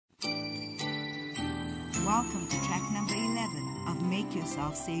Welcome to track number 11 of Make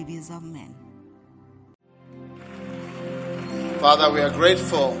Yourself Saviours of Men. Father, we are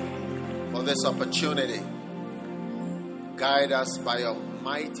grateful for this opportunity. Guide us by your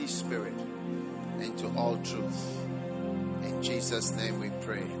mighty Spirit into all truth. In Jesus' name we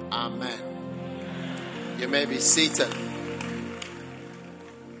pray. Amen. You may be seated.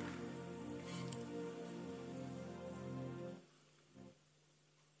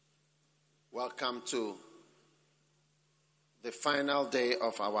 Welcome to the final day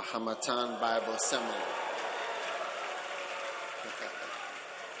of our Hamatan Bible Seminary.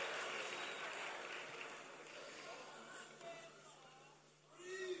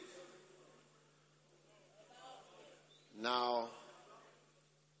 Now,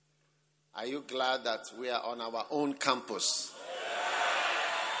 are you glad that we are on our own campus?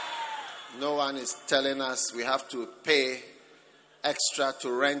 No one is telling us we have to pay extra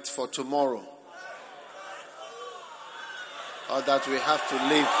to rent for tomorrow, or that we have to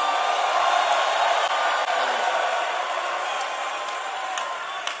leave.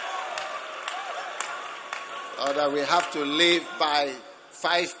 Or that we have to leave by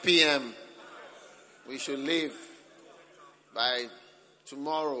 5 p.m. We should leave by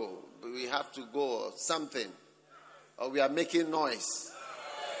tomorrow. We have to go or something. Or we are making noise.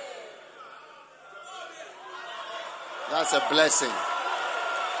 That's a blessing.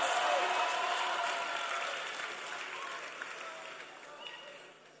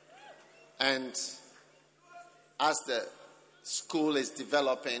 And as the school is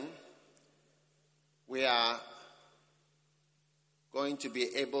developing, we are going to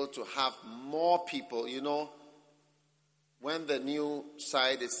be able to have more people. You know, when the new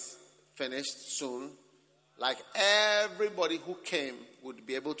side is finished soon, like everybody who came would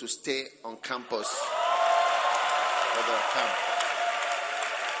be able to stay on campus for their camp.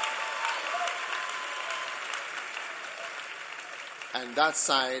 And that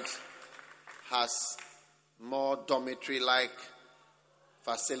side has more dormitory-like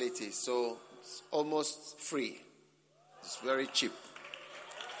facilities, so it's almost free. It's very cheap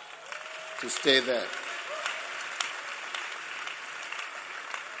to stay there.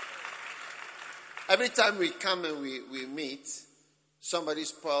 Every time we come and we meet, somebody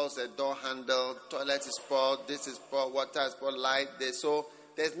spoils the door handle, toilet is spoiled, this is spoiled, water is spoiled, light there. So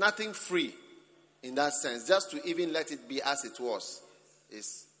there's nothing free in that sense. Just to even let it be as it was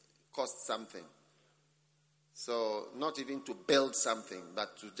cost something. So not even to build something,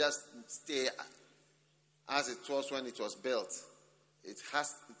 but to just stay as it was when it was built. It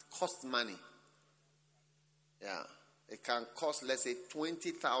costs money. Yeah. It can cost, let's say,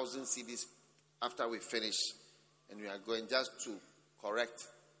 20,000 cedis after we finish, and we are going just to correct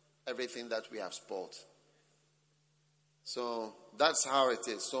everything that we have spoiled. So that's how it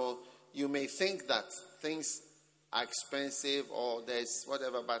is. So you may think that things are expensive or there's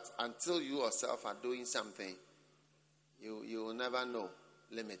whatever, but until you yourself are doing something, you will never know.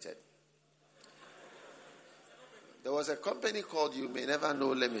 Limited. There was a company called You May Never Know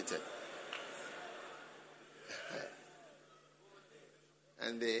Limited.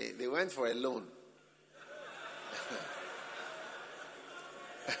 And they went for a loan.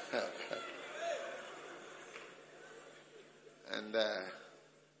 And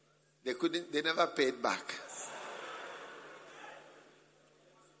they never paid back.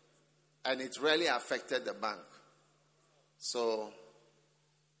 And it really affected the bank. So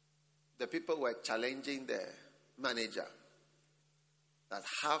the people were challenging the manager that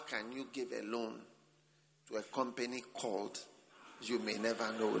how can you give a loan to a company called You May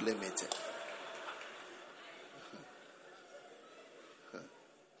Never Know Limited?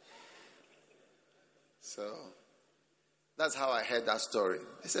 So that's how I heard that story.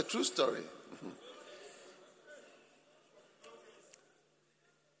 It's a true story.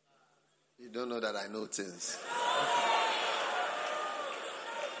 You don't know that I know things.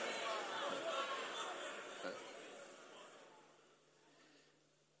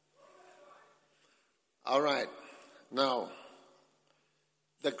 All right. Now,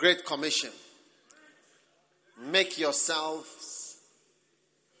 the Great Commission. Make yourselves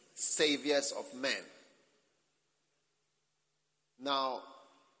saviors of men. Now,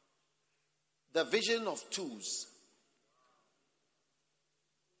 the vision of twos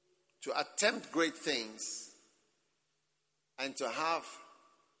to attempt great things and to have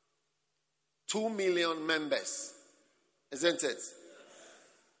 2 million members, isn't it?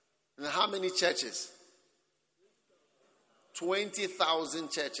 And how many churches?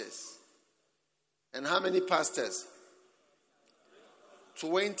 20,000 churches. And how many pastors?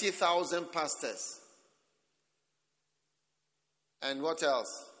 20,000 pastors. And what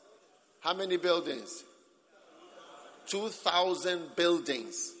else? How many buildings? 2,000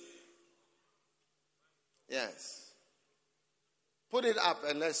 buildings. Yes. Put it up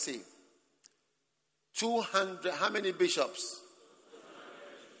and let's see. 200, how many bishops?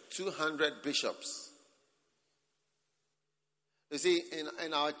 200 bishops. You see,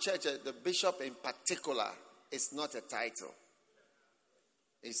 in our church, the bishop in particular is not a title.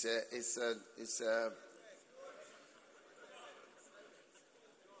 It's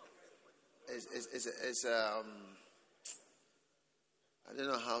I don't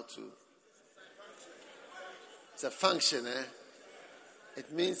know how to. It's a function, eh?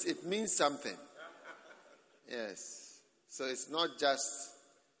 It means something. Yes. So it's not just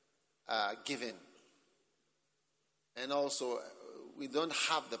given. And also, we don't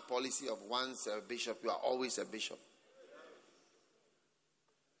have the policy of once a bishop, you are always a bishop.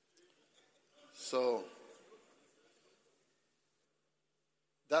 So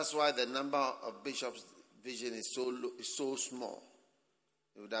that's why the number of bishops' vision is so small.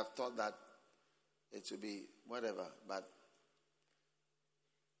 You would have thought that it would be whatever, but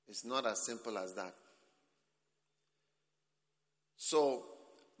it's not as simple as that. So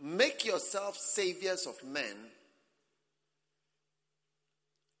make yourself saviors of men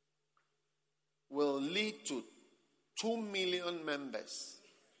will lead to 2 million members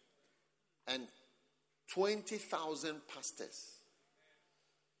and 20,000 pastors.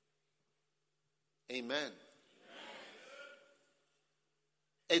 Amen.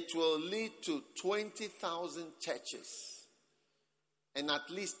 It will lead to 20,000 churches and at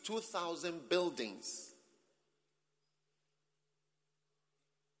least 2,000 buildings.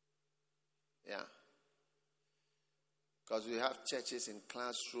 Yeah. Because we have churches in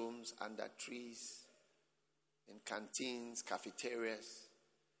classrooms, under trees, in canteens, cafeterias,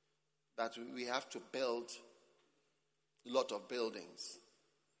 that we have to build a lot of buildings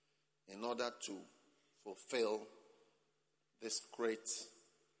in order to fulfill this great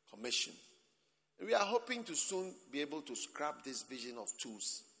commission. We are hoping to soon be able to scrap this vision of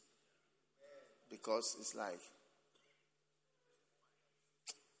twos, because it's like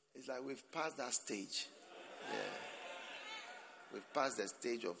we've passed that stage. Yeah. We've passed the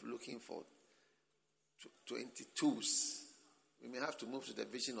stage of looking for 22s. We may have to move to the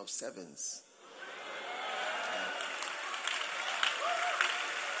vision of sevens.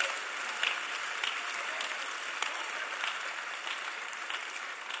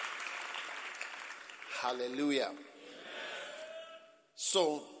 Hallelujah. Amen.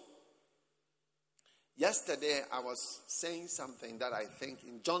 So, yesterday I was saying something that I think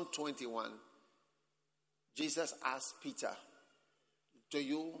in John 21, Jesus asked Peter, "Do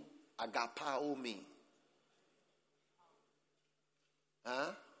you agapao me?"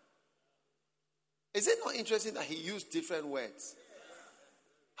 Huh? Is it not interesting that he used different words?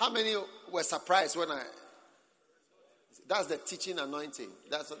 How many were surprised when that's the teaching anointing.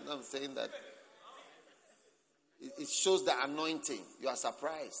 That's what I'm saying, that it shows the anointing. You are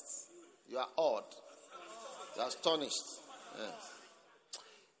surprised. You are awed. You are astonished. Yes.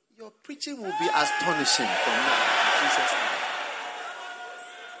 Your preaching will be astonishing from now. In Jesus' name.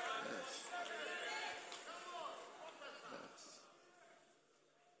 Yes. Yes.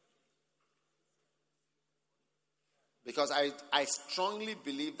 Because I strongly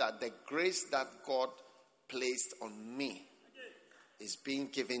believe that the grace that God placed on me is being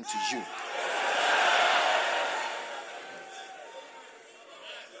given to you.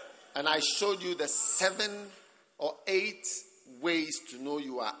 And I showed you the 7 or 8 ways to know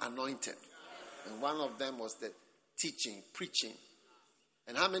you are anointed. And one of them was the teaching, preaching.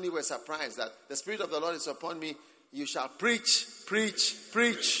 And how many were surprised that the Spirit of the Lord is upon me? You shall preach, preach,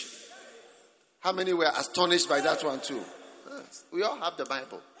 preach. How many were astonished by that one too? Yes. We all have the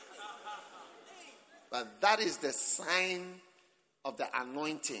Bible. But that is the sign of the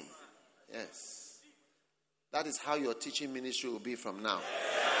anointing. Yes. That is how your teaching ministry will be from now.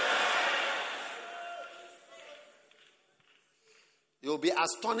 You'll be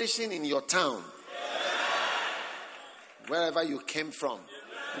astonishing in your town. Wherever you came from.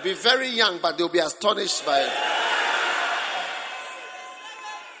 You'll be very young, but they'll be astonished by it.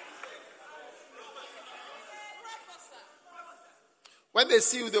 When they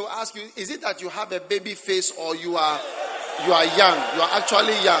see you, they will ask you, is it that you have a baby face or you are young? You are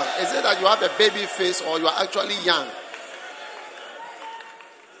actually young. Is it that you have a baby face or you are actually young?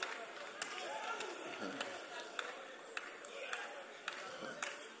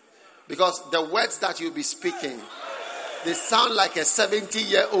 Because the words that you'll be speaking, they sound like a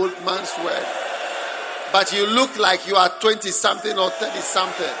 70-year-old man's word. But you look like you are 20-something or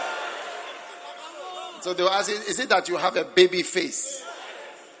 30-something. So they will ask you, is it that you have a baby face?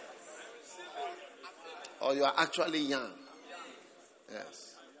 or you are actually young.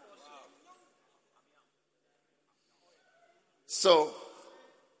 Yes. So,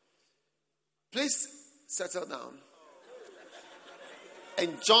 please settle down.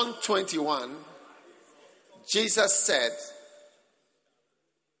 In John 21, Jesus said,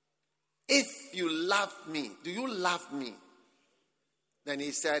 if you love me, do you love me? Then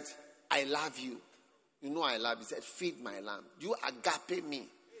he said, I love you. You know I love you. He said, feed my lamb. You agape me.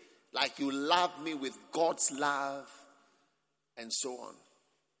 Like you love me with God's love. And so on.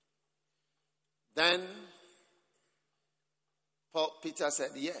 Then Peter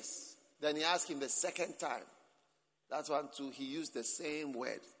said, yes. Then he asked him the second time. That's one too. He used the same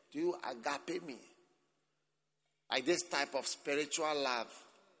word. Do you agape me? Like this type of spiritual love.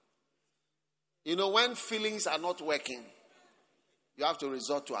 You know, when feelings are not working, you have to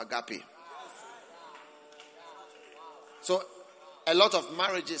resort to agape. So, a lot of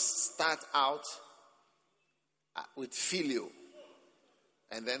marriages start out with filial.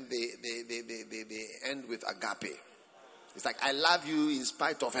 And then they end with agape. It's like, I love you in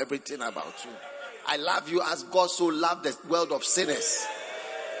spite of everything about you. I love you as God so loved the world of sinners.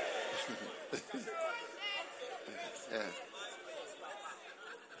 Yeah.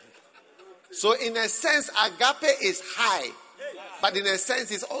 So in a sense, agape is high. But in a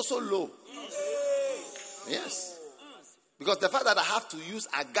sense, it's also low. Yes. Because the fact that I have to use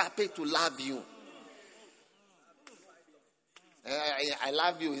agape to love you. I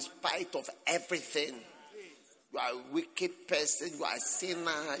love you in spite of everything. You are a wicked person. You are a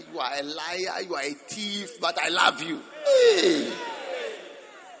sinner. You are a liar. You are a thief. But I love you. Hey.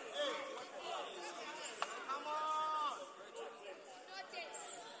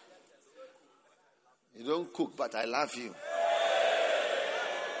 You don't cook, but I love you.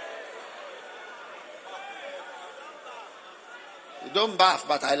 You don't bath,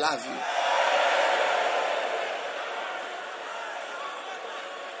 but I love you.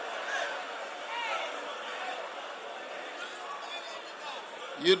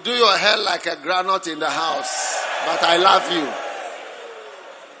 You do your hair like a granite in the house, but I love you.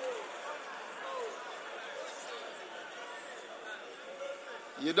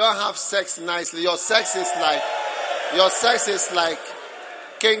 You don't have sex nicely. Your sex is like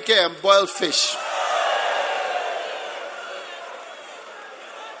kenke and boiled fish.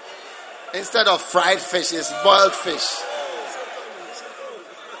 Instead of fried fish, it's boiled fish.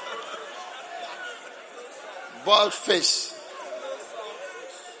 Boiled fish.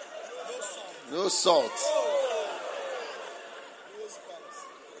 No salt.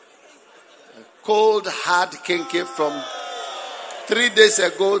 A cold, hard kenke from 3 days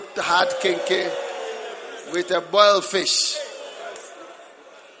ago, hard kenke with a boiled fish.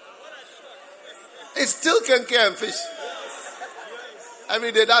 It's still kenke and fish.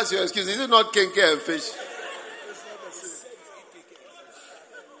 Every day, that's your excuse. Is it not kenke and fish?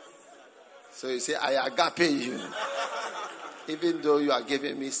 So you say, I agape you. Even though you are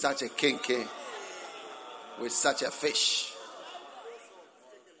giving me such a kenke with such a fish.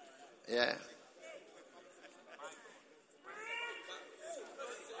 Yeah.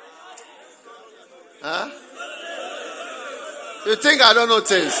 Huh? You think I don't know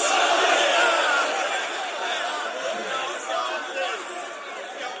things?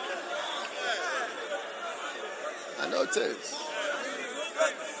 I know things.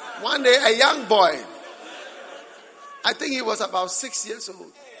 One day, a young boy, I think he was about 6 years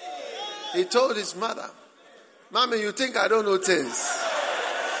old, he told his mother, Mommy, you think I don't know things?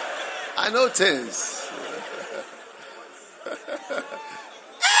 I know things.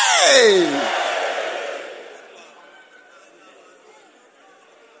 Hey!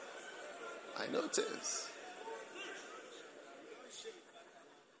 I know things.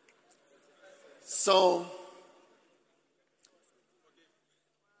 So,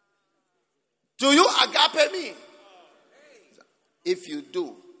 do you agape me? If you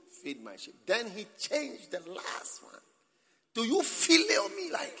do, feed my sheep. Then he changed the last one. Do you feel me?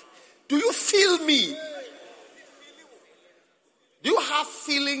 Like, do you feel me? Do you have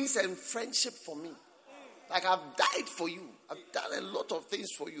feelings and friendship for me? Like, I've died for you. I've done a lot of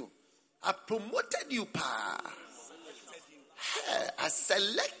things for you. I promoted you, pa. Hey, I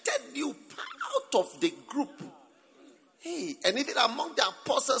selected you out of the group. Hey, and even among the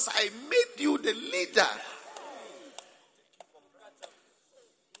apostles, I made you the leader.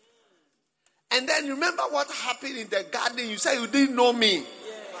 And then remember what happened in the garden. You said you didn't know me.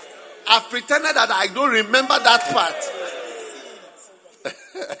 I've pretended that I don't remember that part.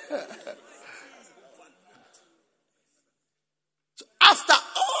 So after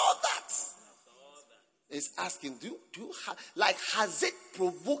all that, is asking, has it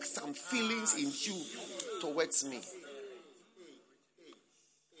provoked some feelings in you towards me?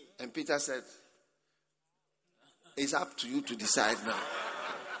 And Peter said, it's up to you to decide now.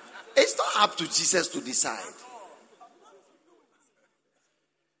 It's not up to Jesus to decide.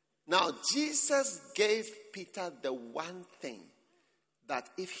 Now, Jesus gave Peter the one thing that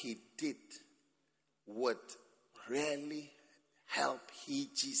if he did would really help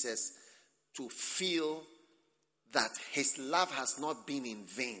Jesus to feel that his love has not been in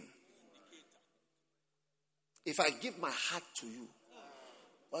vain. If I give my heart to you,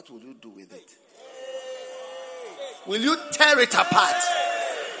 what will you do with it? Will you tear it apart?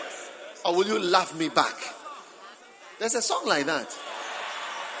 Or will you love me back? There's a song like that.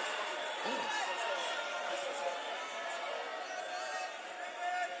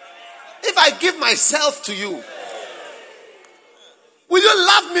 If I give myself to you, will you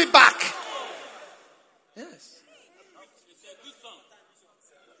love me back? Yes.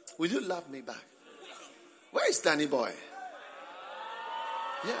 Will you love me back? Where is Danny Boy?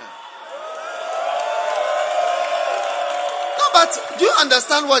 Yeah. No, but do you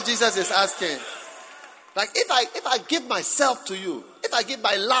understand what Jesus is asking? Like if I give myself to you, if I give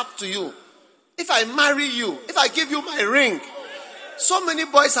my love to you, if I marry you, if I give you my ring, so many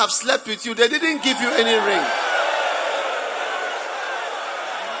boys have slept with you, they didn't give you any ring.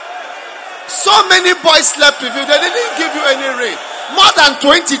 So many boys slept with you, they didn't give you any ring. More than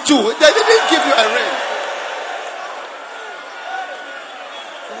 22, they didn't give you a ring.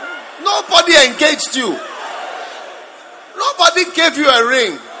 Nobody engaged you. Nobody gave you a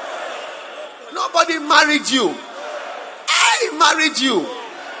ring. Nobody married you. I married you.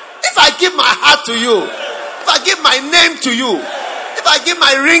 If I give my heart to you, if I give my name to you, if I give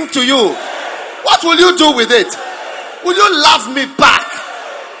my ring to you, what will you do with it? Will you love me back?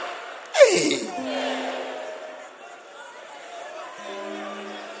 Hey.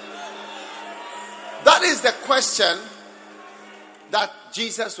 That is the question that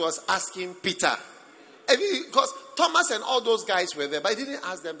Jesus was asking Peter. Because Thomas and all those guys were there, but he didn't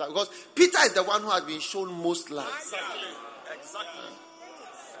ask them that because Peter is the one who has been shown most love. Exactly.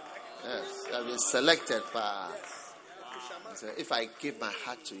 Yes, he has been selected. He said, if I give my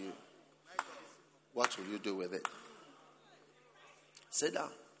heart to you, what will you do with it? Sit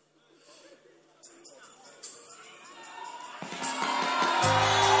down.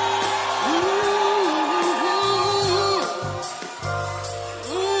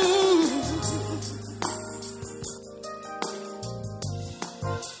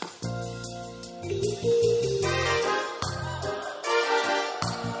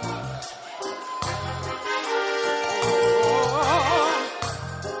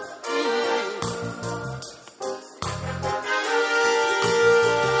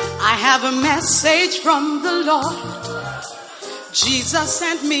 I have a message from the Lord. Jesus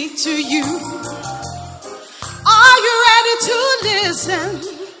sent me to you. Are you ready to listen?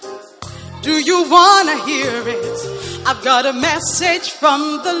 Do you want to hear it? I've got a message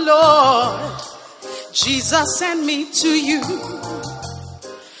from the Lord. Jesus sent me to you.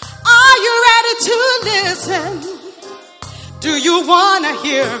 Are you ready to listen? Do you want to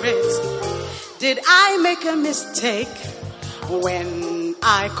hear it? Did I make a mistake when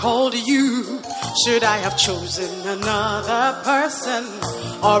I called you? Should I have chosen another person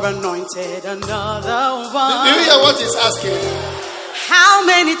or anointed another one? Do you hear what he's asking? How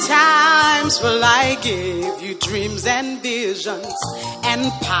many times will I give you dreams and visions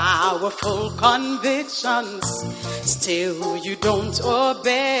and powerful convictions? Still you don't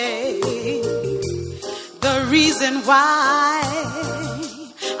obey. The reason why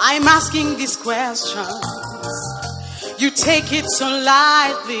I'm asking these questions, you take it so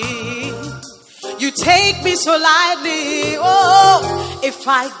lightly. You take me so lightly. Oh, if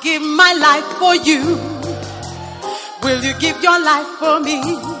I give my life for you, will you give your life for me?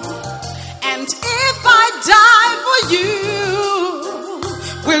 And if I die for you,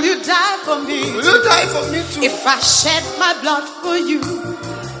 will you die for me? Will you die for me too? If I shed my blood for you,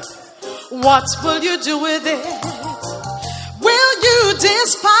 what will you do with it? Will you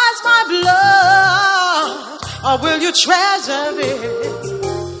despise my blood, or will you treasure it?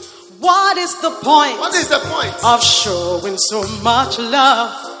 What is the point? What is the point of showing so much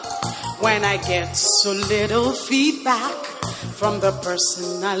love when I get so little feedback from the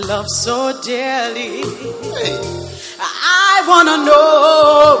person I love so dearly? Hey. I want to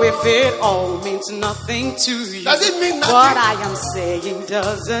know if it all means nothing to you. Does it mean nothing? What I am saying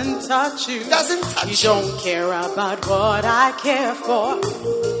doesn't touch you. Doesn't touch you. You don't care about what I care for.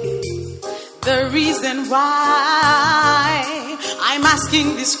 The reason why I'm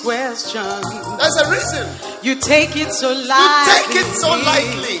asking this question. There's a reason. You take it so lightly. You take it so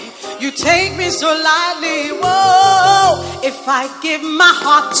lightly. You take me so lightly. Whoa, if I give my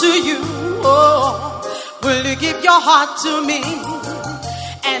heart to you, oh, will you give your heart to me?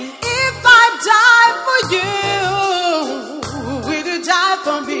 And if I die for you, will you die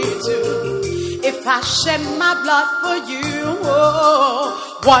for me too? If I shed my blood for you, oh,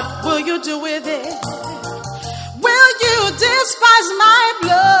 what will you do with it? Will you despise my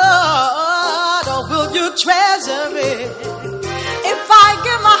blood, or will you treasure it? If I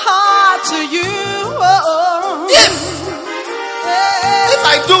give my heart to you, oh, if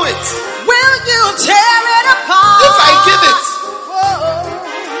I do it, will you tear it apart? If I give it, oh,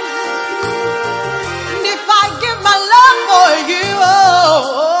 and if I give my love for you,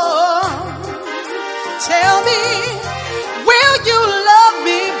 oh, tell me, will you love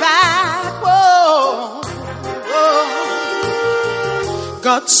me back? Oh,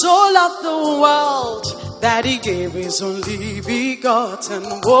 God so loved the world that he gave his only begotten.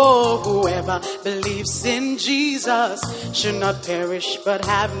 Oh, whoever believes in Jesus should not perish but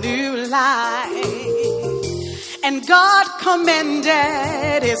have new life. And God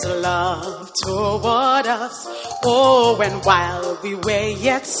commended his love toward us. Oh, and while we were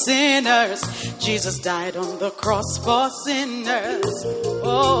yet sinners, Jesus died on the cross for sinners.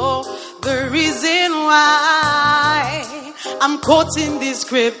 Oh, the reason why I'm quoting these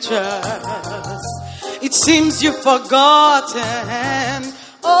scriptures, it seems you've forgotten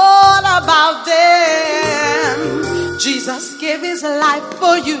all about them. Jesus gave his life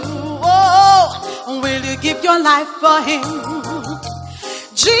for you. Oh, will you give your life for him?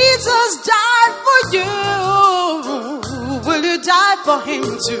 Jesus died for you. Will you die for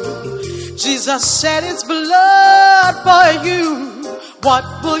him too? Jesus shed his blood for you. What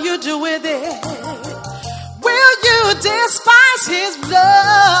will you do with it? Will you despise his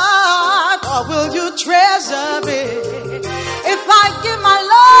blood, or will you treasure it? If I give my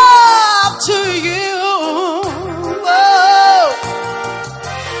love to you, oh,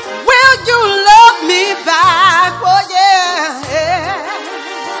 will you love me back? Oh yeah.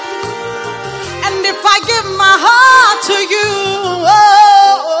 And if I give my heart to you, oh,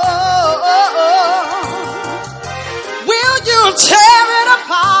 will you tear it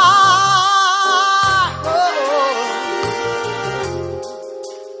apart?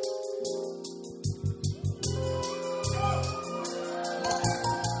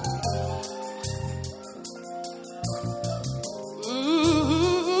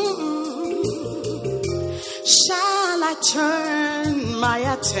 Turn my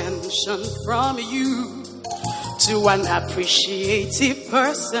attention from you to an appreciative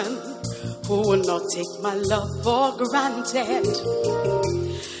person who will not take my love for granted.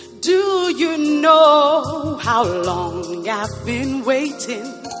 Do you know how long I've been waiting?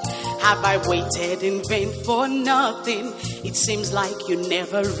 Have I waited in vain for nothing? It seems like you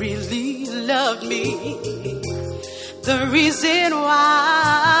never really loved me. The reason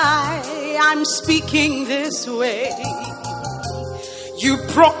why I'm speaking this way, you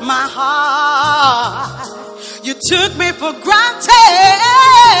broke my heart. You took me for granted.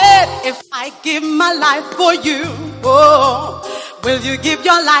 If I give my life for you, oh, will you give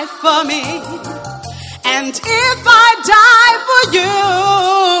your life for me? And if I die for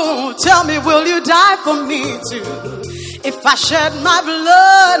you, tell me, will you die for me too? If I shed my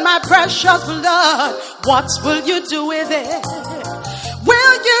blood, my precious blood, what will you do with it?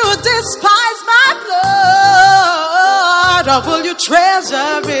 Will you despise my blood, or will you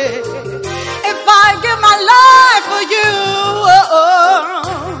treasure it? If I give my life for you,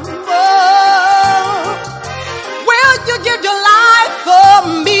 will you give your life for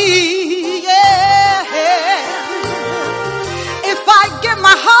me? Yeah. If I give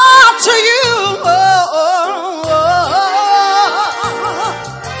my heart to you,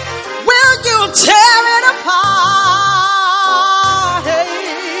 will you tear it apart?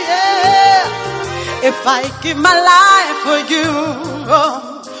 If I give my life for you,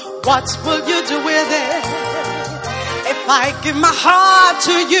 what will you do with it? If I give my heart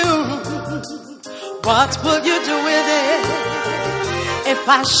to you, what will you do with it? If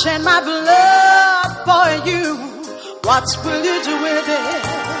I shed my blood for you, what will you do with it?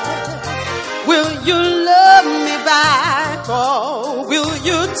 Will you love me back, or will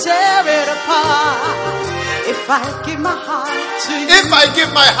you tear it apart? If I give my heart to you, if I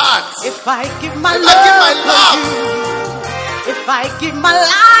give my heart, if I give my love for you, if I give my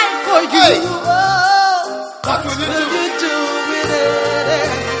life for you, what will you do with it?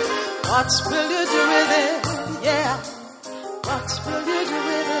 What will you do with it? Yeah. What will you do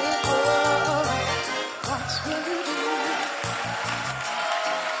with it? What will you do with it?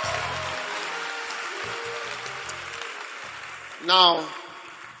 Now,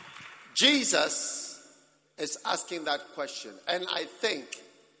 Jesus is asking that question. And I think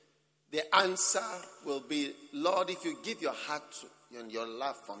the answer will be, Lord, if you give your heart and your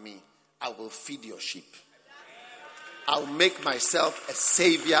love for me, I will feed your sheep. I'll make myself a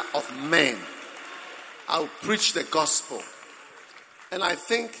savior of men. I'll preach the gospel. And I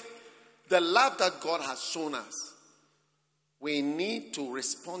think the love that God has shown us, we need to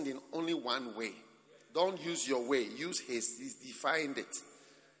respond in only one way. Don't use your way. Use his. He's defined it.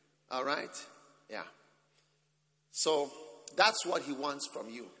 All right? Yeah. So that's what he wants from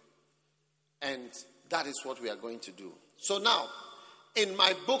you. And that is what we are going to do. So now, in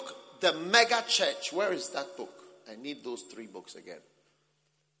my book, The Mega Church, where is that book? I need those 3 books again.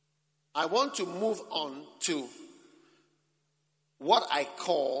 I want to move on to what I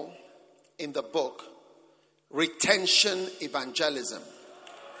call in the book retention evangelism.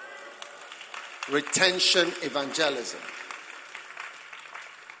 Retention evangelism.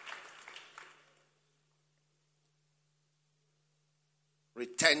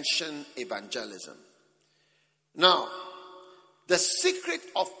 Retention evangelism. Now, the secret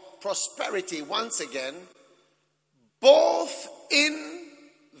of prosperity, once again, both in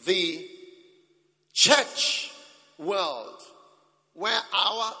the church world, where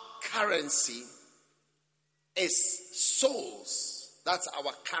our currency is souls. That's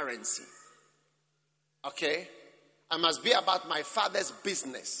our currency. Okay? I must be about my father's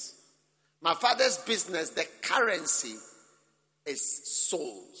business. My father's business, the currency is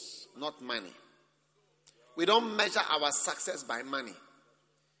souls, not money. We don't measure our success by money.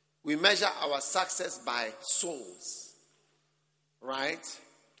 We measure our success by souls. Right?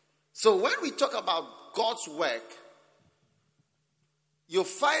 So when we talk about God's work, you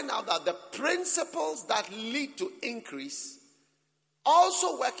find out that the principles that lead to increase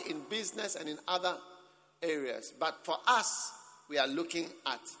also work in business and in other areas. But for us, we are looking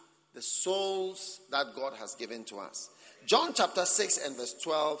at the souls that God has given to us. John chapter 6 and verse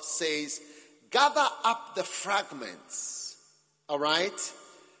 12 says, gather up the fragments, all right,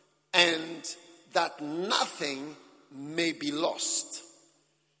 and that nothing may be lost.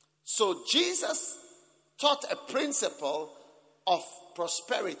 So Jesus taught a principle of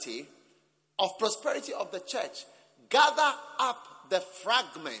prosperity of the church. Gather up the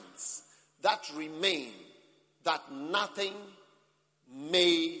fragments that remain, that nothing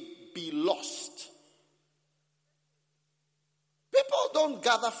may be lost. People don't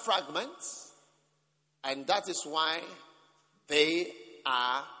gather fragments, and that is why they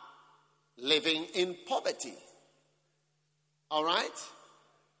are living in poverty. All right?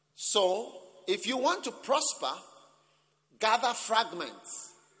 So, if you want to prosper, gather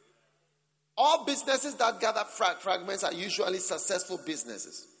fragments. All businesses that gather fragments are usually successful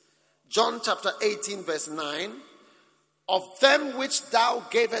businesses. John chapter 18 verse 9, of them which thou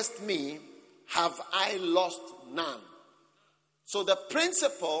gavest me, have I lost none. So the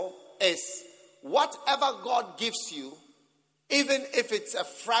principle is, whatever God gives you, even if it's a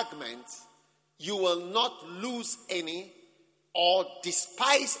fragment, you will not lose any or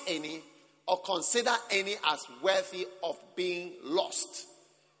despise any or consider any as worthy of being lost.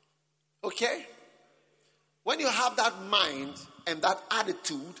 Okay? When you have that mind and that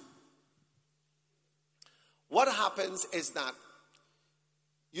attitude, what happens is that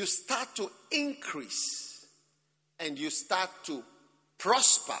you start to increase and you start to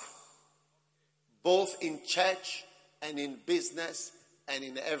prosper, both in church and in business and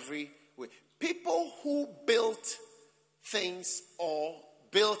in every way. People who built things or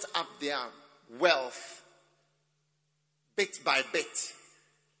built up their wealth bit by bit,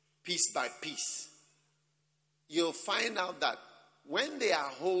 piece by piece, you'll find out that when they are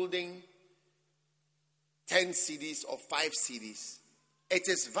holding 10 CDs or 5 CDs, it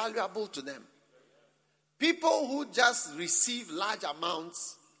is valuable to them. People who just receive large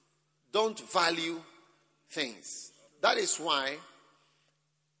amounts don't value things. That is why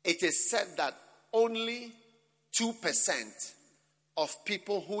it is said that only 2% of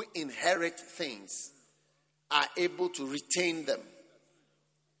people who inherit things are able to retain them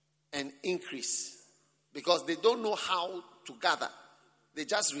and increase, because they don't know how to gather. They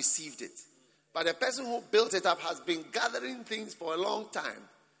just received it. But the person who built it up has been gathering things for a long time,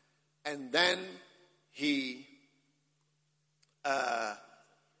 and then he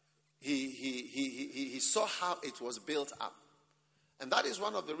saw how it was built up. And that is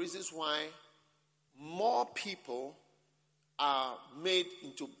one of the reasons why more people are made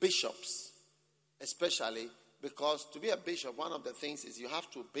into bishops, especially because to be a bishop, one of the things is you have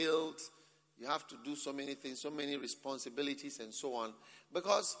to build, you have to do so many things, so many responsibilities and so on.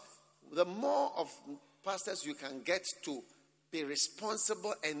 Because the more of pastors you can get to be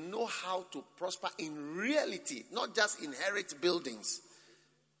responsible and know how to prosper in reality, not just inherit buildings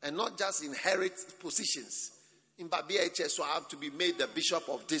and not just inherit positions. In Babia HS, so I have to be made the bishop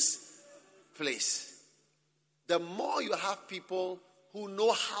of this place. The more you have people who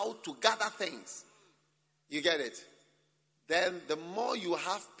know how to gather things, you get it? Then the more you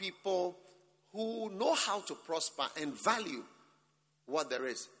have people who know how to prosper and value what there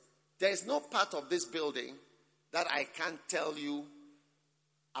is. There is no part of this building that I can't tell you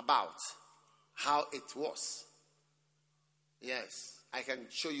about how it was. Yes, I can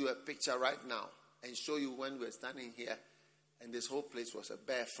show you a picture right now and show you when we're standing here and this whole place was a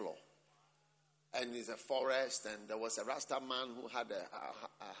bare floor. And it's a forest, and there was a Rasta man who had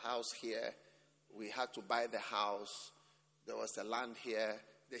a house here. We had to buy the house. There was a land here.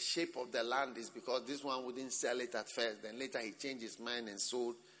 The shape of the land is because this one wouldn't sell it at first. Then later he changed his mind and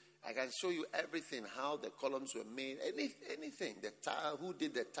sold. I can show you everything, how the columns were made, anything. The tile, who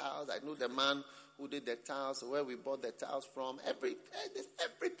did the tiles. I know the man who did the tiles, where we bought the tiles from, every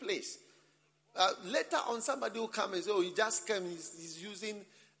place. Later on, somebody will come and say, oh, he just came, he's using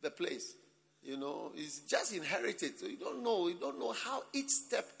the place. You know, he's just inherited. So you don't know how each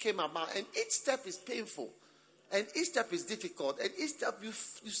step came about. And each step is painful. And each step is difficult. And each step you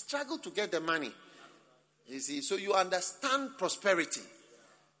struggle to get the money. You see, so you understand prosperity.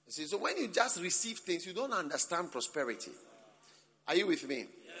 You see, so when you just receive things, you don't understand prosperity. Are you with me?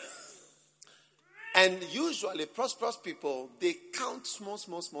 Yes. And usually prosperous people, they count small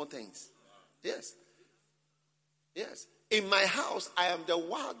things. Yes. Yes. In my house, I am the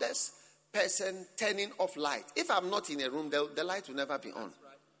wildest person turning off light. If I'm not in a room, the light will never be on.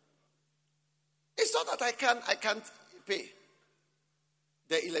 It's not that I can't pay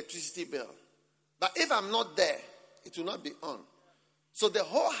the electricity bill. But if I'm not there, it will not be on. So the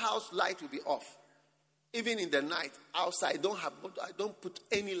whole house light will be off. Even in the night, outside, I don't put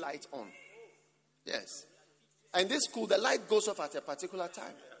any light on. Yes. And this school, the light goes off at a particular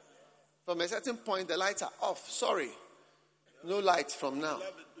time. From a certain point, the lights are off. Sorry. No light from now.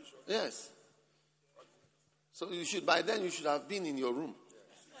 Yes. So by then you should have been in your room.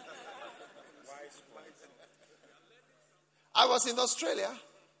 I was in Australia.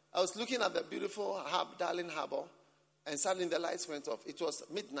 I was looking at the beautiful Darling Harbour, and suddenly the lights went off. It was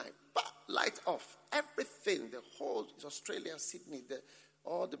midnight. Bah, light off. Everything, the whole Australia, Sydney,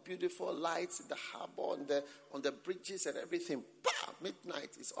 all the beautiful lights in the harbour, on the bridges and everything. Bah, midnight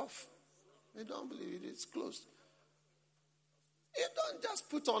is off. You don't believe it, it's closed. You don't just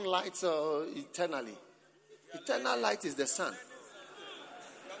put on lights eternally. Eternal light is the sun.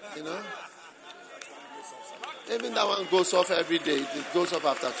 You know? Even that one goes off every day. It goes off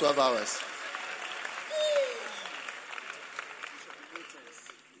after 12 hours.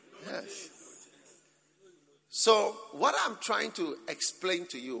 Yes. So what I'm trying to explain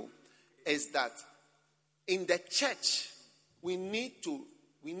to you is that in the church, we need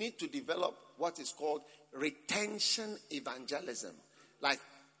to develop what is called retention evangelism. Like,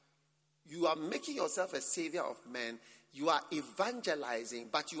 you are making yourself a savior of men. You are evangelizing,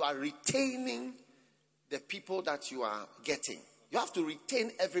 but you are retaining the people that you are getting. You have to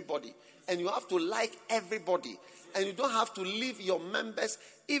retain everybody. And you have to like everybody. And you don't have to leave your members.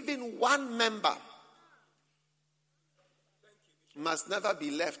 Even one member must never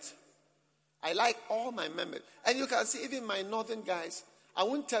be left. I like all my members. And you can see even my northern guys. I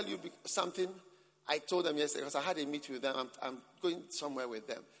won't tell you something I told them yesterday because I had a meeting with them. I'm going somewhere with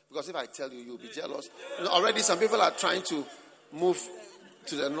them. Because if I tell you, you'll be jealous. You know, already some people are trying to move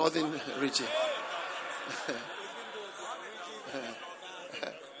to the northern region.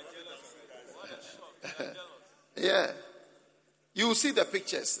 Yeah. You will see the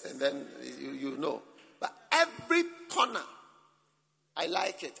pictures and then you know. But every corner, I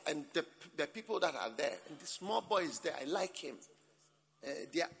like it. And the people that are there, and the small boy is there, I like him.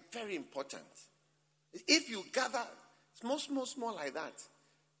 They are very important. If you gather small like that,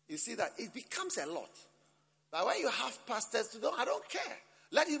 you see that it becomes a lot. But when you have pastors, I don't care.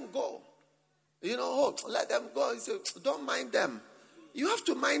 Let him go. You know, let them go. Don't mind them. You have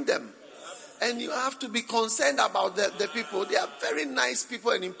to mind them. And you have to be concerned about the people. They are very nice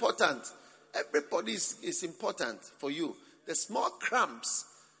people and important. Everybody is important for you. The small crumbs,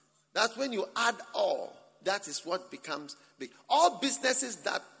 that's when you add all, that is what becomes big. All businesses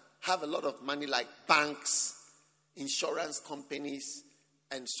that have a lot of money, like banks, insurance companies,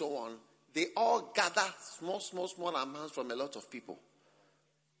 and so on, they all gather small amounts from a lot of people.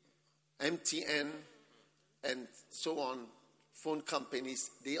 MTN and so on, phone companies,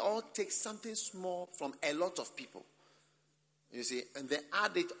 they all take something small from a lot of people. You see, and they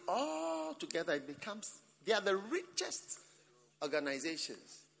add it all together. They are the richest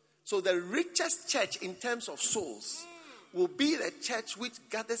organizations. So the richest church in terms of souls will be the church which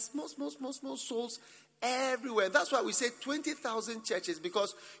gathers most souls everywhere. That's why we say 20,000 churches,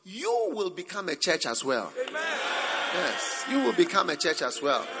 because you will become a church as well. Amen. Yes, you will become a church as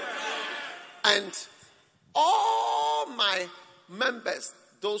well. And all my members,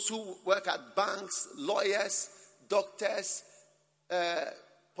 those who work at banks, lawyers, doctors,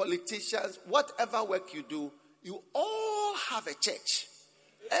 politicians, whatever work you do, you all have a church.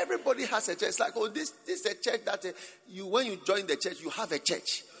 Everybody has a church. It's like, oh, this is a church that you, when you join the church, you have a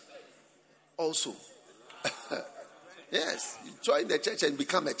church also. Yes, you join the church and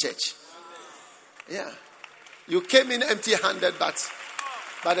become a church. Yeah. You came in empty-handed, but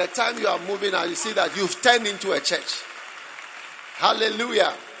by the time you are moving out, you see that you've turned into a church.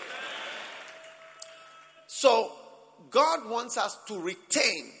 Hallelujah. So, God wants us to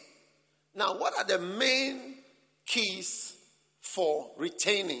retain. Now, what are the main keys for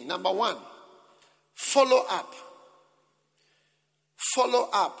retaining? Number one, follow up. Follow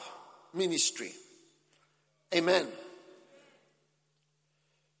up ministry. Amen.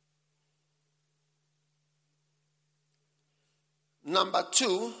 Number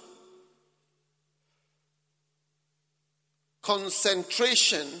two,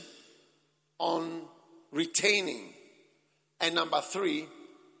 concentration on retaining. And number three,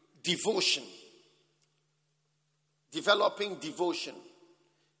 devotion. Developing devotion.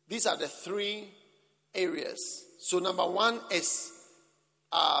 These are the three areas. So number one is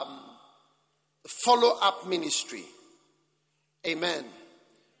follow-up ministry. Amen.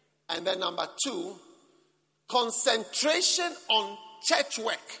 And then number two, concentration on church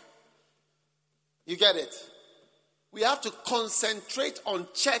work. You get it? We have to concentrate on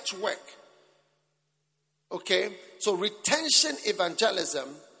church work. Okay? So retention evangelism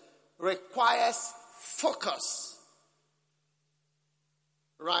requires focus.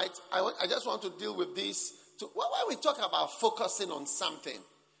 Right? I just want to deal with this. When we talk about focusing on something,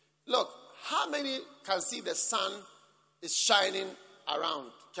 look, how many can see the sun is shining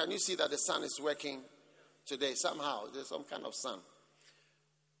around? Can you see that the sun is working today? Somehow, there's some kind of sun.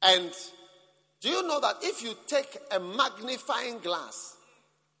 And do you know that if you take a magnifying glass,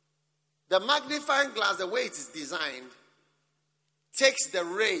 the magnifying glass, the way it is designed, takes the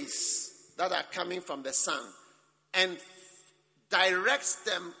rays that are coming from the sun and directs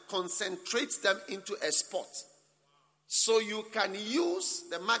them, concentrates them into a spot. So you can use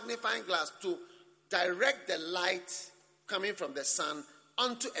the magnifying glass to direct the light coming from the sun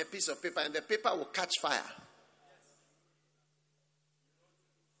onto a piece of paper, and the paper will catch fire.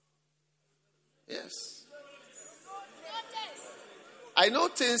 Yes. I know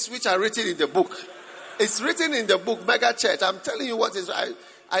things which are written in the book. It's written in the book, Mega Church. I'm telling you what is.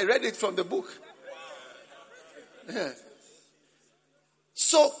 I read it from the book. Yeah.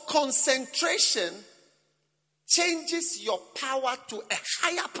 So concentration changes your power to a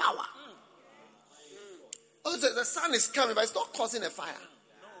higher power. Oh, the sun is coming, but it's not causing a fire.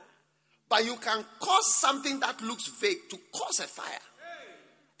 But you can cause something that looks vague to cause a fire.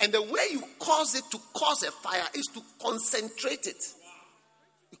 And the way you cause it to cause a fire is to concentrate it.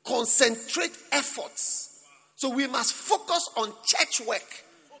 Concentrate efforts. So we must focus on church work.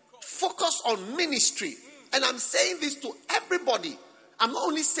 Focus on ministry. And I'm saying this to everybody. I'm not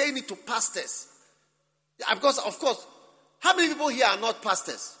only saying it to pastors. Because, of course, how many people here are not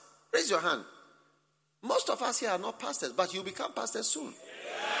pastors? Raise your hand. Most of us here are not pastors, but you become pastors soon.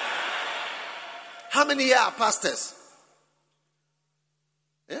 How many here are pastors?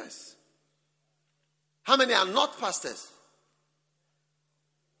 Yes. How many are not pastors?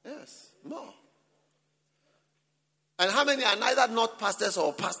 Yes, more. And how many are neither not pastors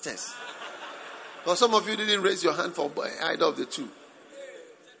or pastors? Because some of you didn't raise your hand for either of the two.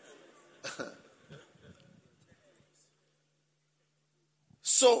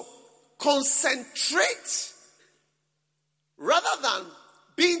 So, concentrate rather than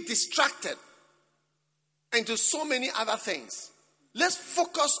being distracted into so many other things. Let's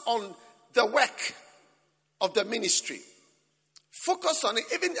focus on the work of the ministry. Focus on it.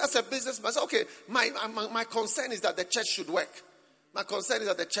 Even as a businessman, say, okay, my concern is that the church should work. My concern is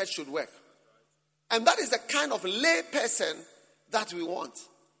that the church should work. And that is the kind of lay person that we want.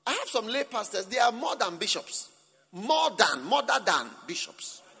 I have some lay pastors, they are more than bishops. More than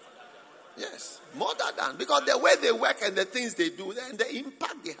bishops. Yes, more than. Because the way they work and the things they do and the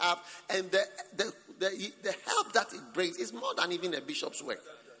impact they have and the help that it brings is more than even a bishop's work.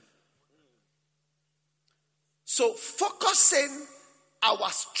 So focusing our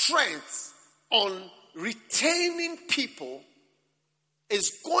strength on retaining people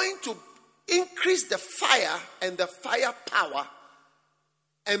is going to increase the fire and the firepower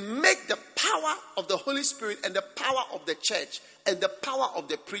and make the power of the Holy Spirit and the power of the church and the power of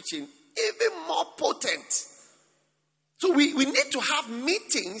the preaching even more potent. So we need to have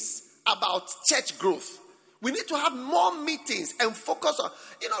meetings about church growth. We need to have more meetings and focus on,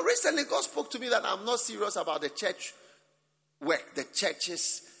 recently God spoke to me that I'm not serious about the church work, the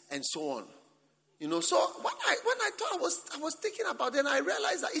churches and so on. So when I thought I was thinking about it, and I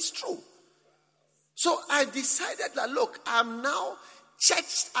realized that it's true. So I decided that, look, I'm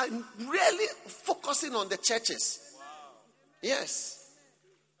really focusing on the churches. Wow. Yes.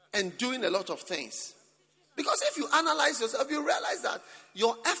 And doing a lot of things. Because if you analyze yourself, you realize that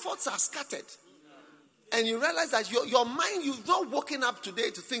your efforts are scattered. And you realize that your mind, you've not woken up today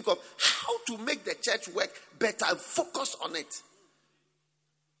to think of how to make the church work better and focus on it.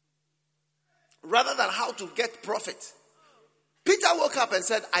 Rather than how to get profit. Peter woke up and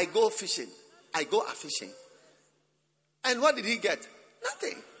said, I go fishing. I go a-fishing. And what did he get?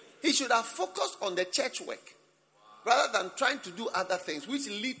 Nothing. He should have focused on the church work rather than trying to do other things which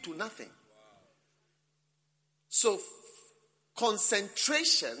lead to nothing. So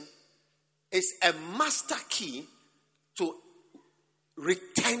concentration is a master key to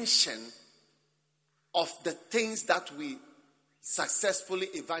retention of the things that we successfully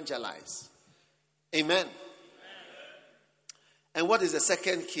evangelize. Amen. And what is the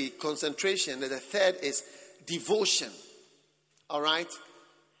second key? Concentration. The third is devotion. All right?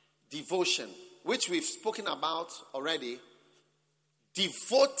 Devotion, which we've spoken about already.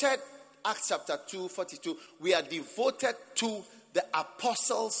 Devoted, Acts chapter 2:42. We are devoted to the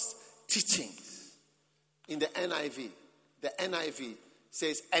apostles' teachings. In the NIV. The NIV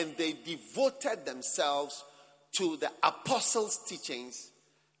says, and they devoted themselves to the apostles' teachings,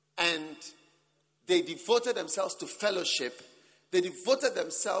 and they devoted themselves to fellowship. They devoted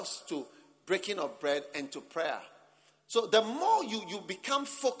themselves to breaking of bread and to prayer. So the more you become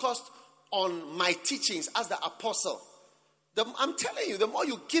focused on my teachings as the apostle, I'm telling you, the more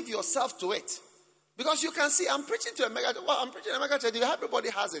you give yourself to it. Because you can see, I'm preaching to a mega church. Well, I'm preaching a mega church. Everybody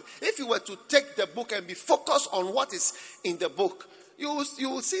has it. If you were to take the book and be focused on what is in the book, you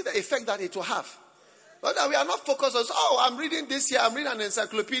will see the effect that it will have. But we are not focused on, I'm reading this here, I'm reading an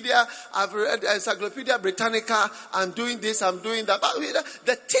encyclopedia, I've read Encyclopedia Britannica, I'm doing this, I'm doing that. But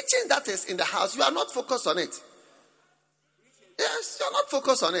the teaching that is in the house, you are not focused on it. Yes, you are not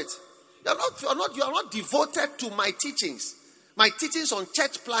focused on it. You are not devoted to my teachings. My teachings on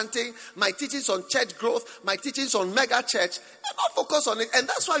church planting, my teachings on church growth, my teachings on mega church. You're not focused on it. And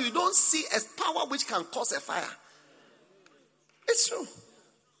that's why you don't see a power which can cause a fire. It's true.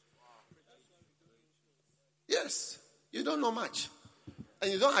 Yes, you don't know much.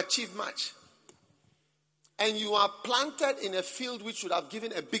 And you don't achieve much. And you are planted in a field which should have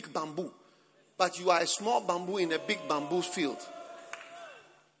given a big bamboo. But you are a small bamboo in a big bamboo field.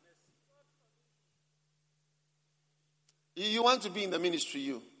 You want to be in the ministry,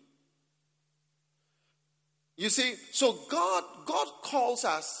 you. You see, so God calls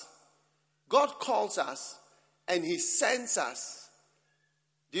us. God calls us and He sends us.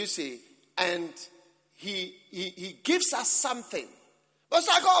 Do you see? And He gives us something. But it's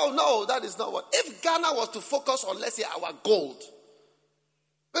like, oh no, that is not what. If Ghana was to focus on, let's say, our gold.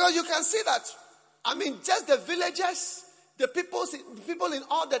 Because you can see that, just the villages, the people in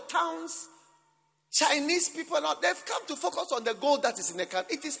all the towns, Chinese people, they've come to focus on the gold that is in the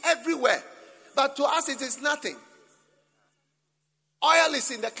country. It is everywhere. But to us, it is nothing. Oil is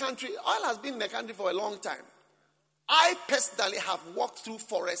in the country. Oil has been in the country for a long time. I personally have walked through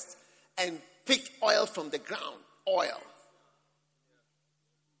forests and picked oil from the ground. Oil.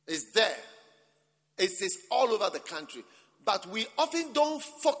 It's there. It is all over the country. But we often don't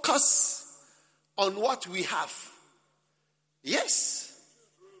focus on what we have. Yes.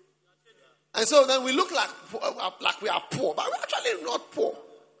 And so then we look like we are poor, but we're actually not poor.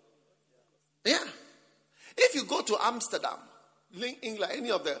 Yeah. If you go to Amsterdam, England,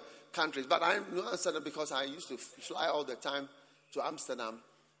 any of the countries, but I know Amsterdam because I used to fly all the time to Amsterdam.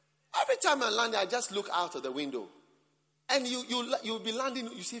 Every time I land, I just look out of the window. And you'll be landing,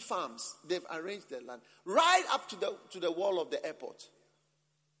 you see farms. They've arranged their land right up to the wall of the airport.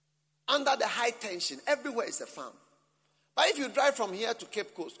 Under the high tension, everywhere is a farm. But if you drive from here to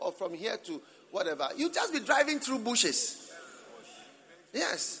Cape Coast or from here to whatever, you just be driving through bushes.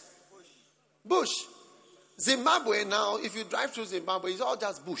 Yes. Bush. Zimbabwe now, if you drive through Zimbabwe, it's all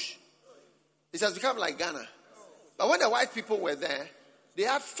just bush. It has become like Ghana. But when the white people were there, they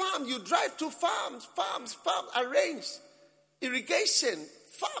had farms. You drive to farms, arranged. Irrigation,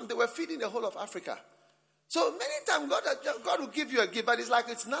 farm. They were feeding the whole of Africa. So many times God will give you a gift, but it's like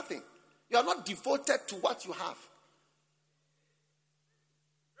it's nothing. You are not devoted to what you have.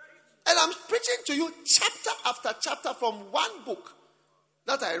 And I'm preaching to you chapter after chapter from one book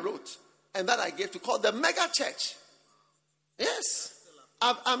that I wrote and that I gave to call the Mega Church. Yes.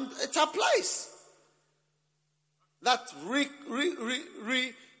 It applies. That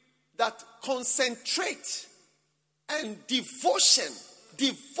that concentrate and devotion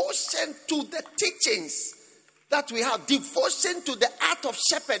to the teachings that we have, devotion to the art of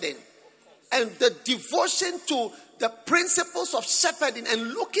shepherding, and the devotion to the principles of shepherding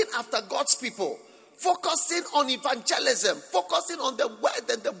and looking after God's people, focusing on evangelism, focusing on the word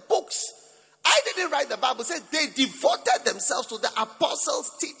and the books. I didn't write the Bible. It said they devoted themselves to the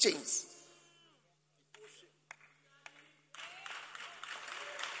apostles' teachings.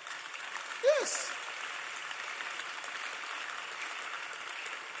 Yes.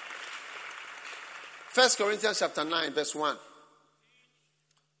 First Corinthians chapter 9, verse 1.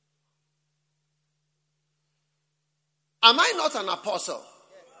 Am I not an apostle?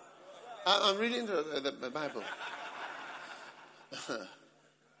 I'm reading the Bible.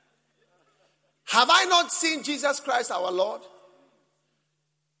 Have I not seen Jesus Christ our Lord?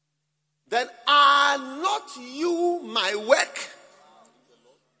 Then are not you my work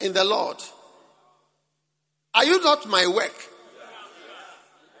in the Lord? Are you not my work?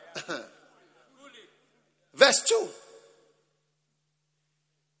 Verse 2.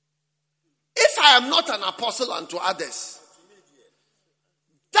 If I am not an apostle unto others,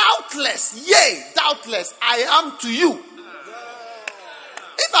 doubtless, I am to you.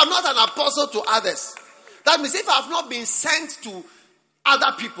 If I'm not an apostle to others, that means if I have not been sent to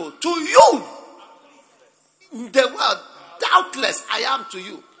other people, to you, the world, doubtless I am to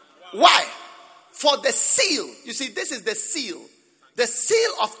you. Why? For the seal. You see, this is the seal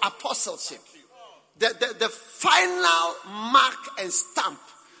of apostleship. The final mark and stamp.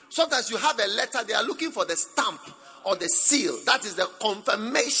 Sometimes you have a letter, they are looking for the stamp or the seal. That is the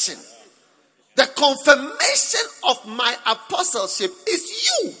confirmation. The confirmation of my apostleship is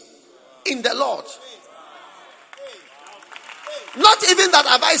you in the Lord. Not even that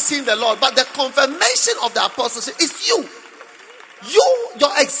have I seen the Lord, but the confirmation of the apostleship is you.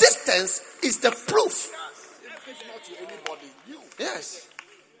 Your existence is the proof. Yes.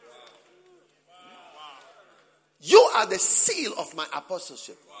 You are the seal of my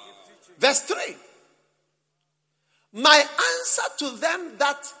apostleship. Verse 3. My answer to them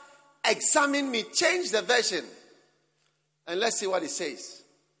that examine me. Change the version. And let's see what it says.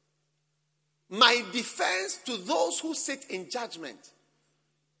 My defense to those who sit in judgment.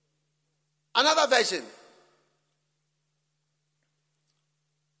 Another version.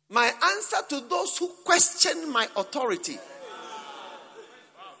 My answer to those who question my authority.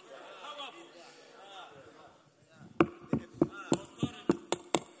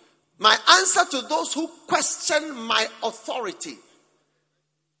 My answer to those who question my authority.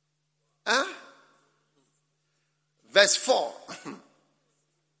 Verse 4.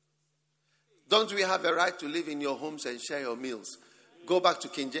 Don't we have a right to live in your homes and share your meals? Go back to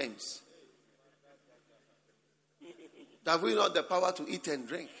King James. Have we not the power to eat and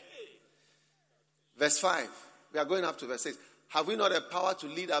drink? Verse 5. We are going up to verse 6. Have we not the power to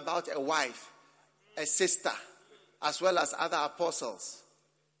lead about a wife, a sister, as well as other apostles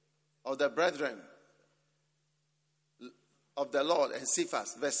of the brethren of the Lord and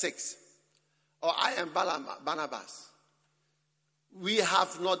Cephas? Verse 6. Or I am Barnabas. We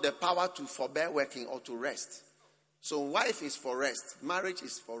have not the power to forbear working or to rest. So wife is for rest. Marriage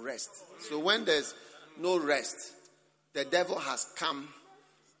is for rest. So when there's no rest, the devil has come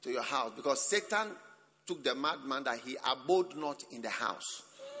to your house, because Satan took the madman that he abode not in the house.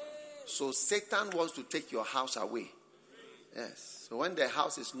 So Satan wants to take your house away. Yes. So when the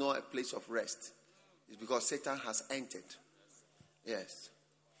house is not a place of rest, it's because Satan has entered. Yes.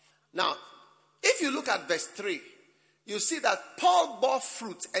 Now, if you look at verse 3, you see that Paul bore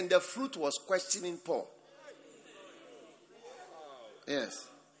fruit and the fruit was questioning Paul. Yes.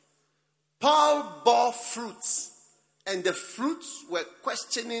 Paul bore fruits and the fruits were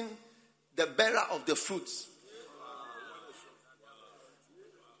questioning the bearer of the fruits.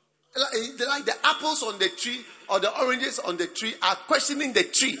 Like the apples on the tree or the oranges on the tree are questioning the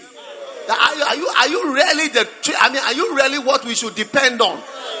tree. Are you really the tree? I mean, are you really what we should depend on?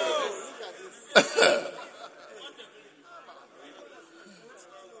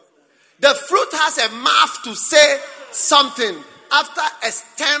 The fruit has a mouth to say something. After a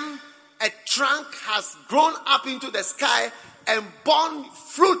stem, a trunk has grown up into the sky and borne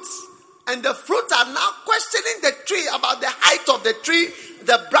fruits. And the fruits are now questioning the tree about the height of the tree,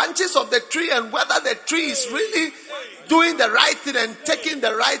 the branches of the tree, and whether the tree is really doing the right thing and taking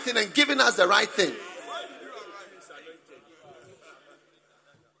the right thing and giving us the right thing.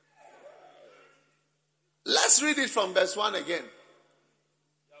 Let's read it from verse 1 again.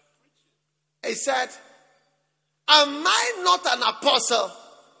 He said, am I not an apostle?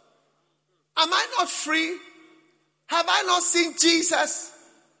 Am I not free? Have I not seen Jesus?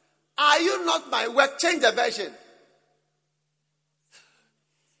 Are you not my work? Change the version.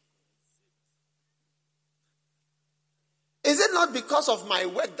 Is it not because of my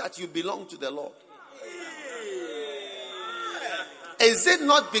work that you belong to the Lord? Is it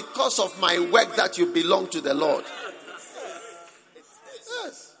not because of my work that you belong to the Lord?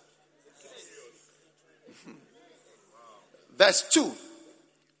 Yes. Verse 2. Even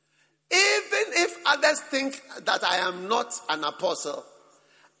if others think that I am not an apostle,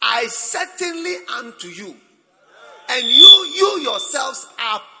 I certainly am to you. And you yourselves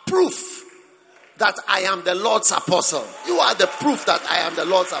are proof that I am the Lord's apostle. You are the proof that I am the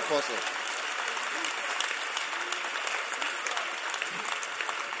Lord's apostle.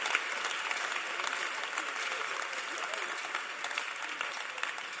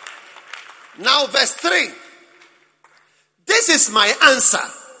 Now verse 3. This is my answer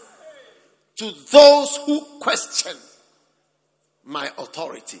to those who question my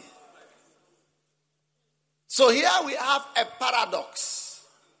authority. So here we have a paradox.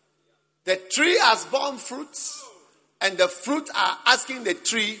 The tree has borne fruits, and the fruit are asking the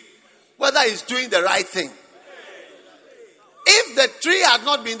tree whether it's doing the right thing. If the tree had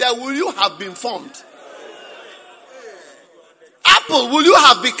not been there, will you have been formed? Apple, will you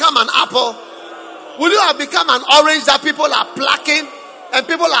have become an apple? Will you have become an orange that people are plucking and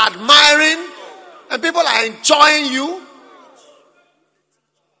people are admiring and people are enjoying you?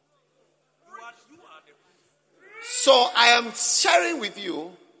 So I am sharing with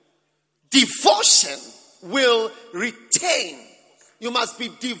you, devotion will retain. You must be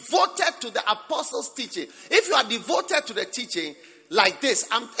devoted to the apostles' teaching. If you are devoted to the teaching like this,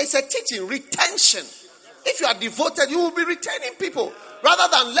 it's a teaching, retention. If you are devoted, you will be retaining people rather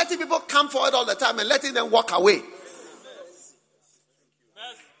than letting people come forward all the time and letting them walk away.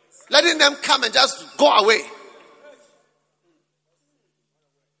 Letting them come and just go away.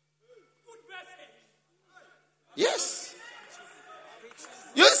 Yes.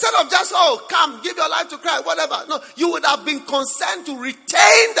 You, instead of just, come, give your life to Christ, whatever. No, you would have been concerned to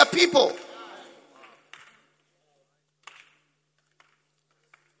retain the people.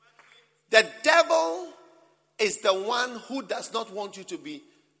 The devil is the one who does not want you to be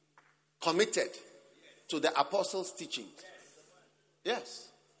committed to the apostles' teaching. Yes.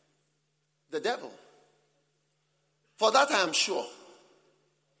 The devil. For that I am sure.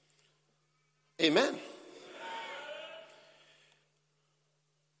 Amen.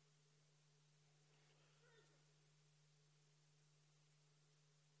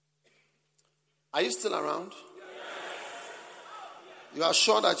 Are you still around? You are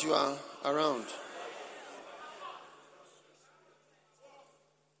sure that you are around?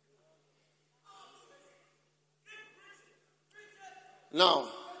 Now,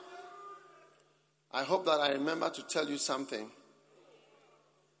 I hope that I remember to tell you something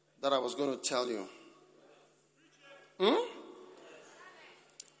that I was going to tell you.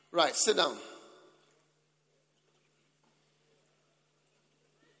 Right, sit down.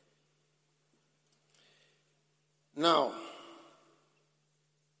 Now,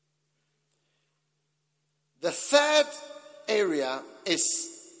 the third area is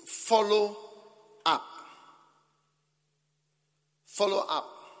follow up. Follow up.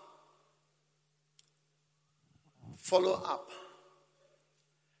 Follow up.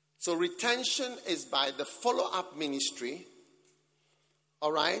 So retention is by the follow-up ministry.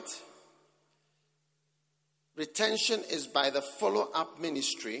 All right? Retention is by the follow-up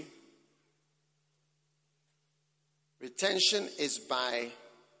ministry. Retention is by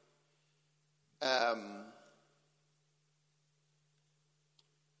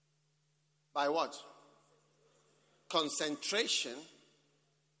what? Concentration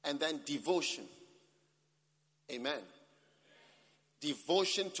and then devotion. Amen.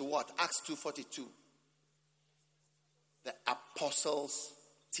 Devotion to what? Acts 2:42. The apostles'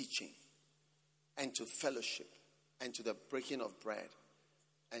 teaching, and to fellowship, and to the breaking of bread,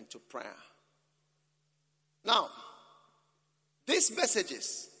 and to prayer. Now, these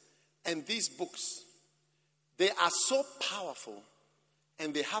messages and these books, they are so powerful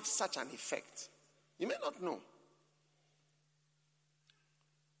and they have such an effect. You may not know.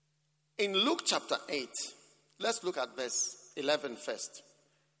 In Luke chapter 8, let's look at verse 11 first.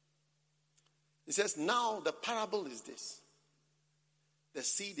 It says, now the parable is this. The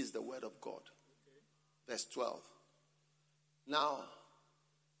seed is the word of God. Verse 12. Now,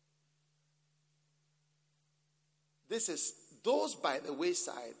 this is, those by the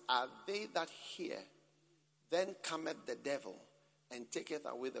wayside are they that hear, then cometh the devil and taketh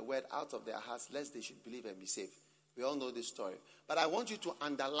away the word out of their hearts, lest they should believe and be saved. We all know this story. But I want you to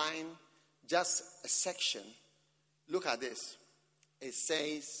underline just a section. Look at this. It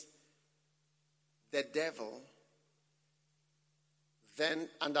says, the devil, then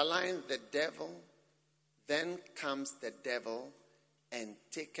underline the devil, then comes the devil and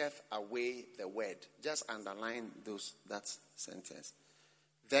taketh away the word. Just underline that sentence.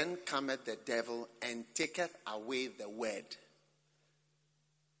 Then cometh the devil and taketh away the word.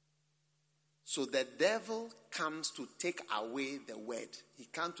 So the devil comes to take away the word. He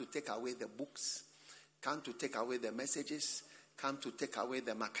comes to take away the books, comes to take away the messages, comes to take away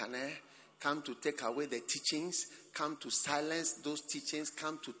the makane, come to take away the teachings, come to silence those teachings,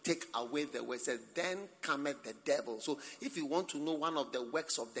 come to take away the word. Said, then cometh the devil. So if you want to know one of the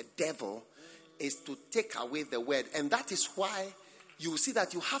works of the devil is to take away the word. And that is why you see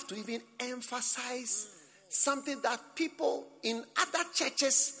that you have to even emphasize something that people in other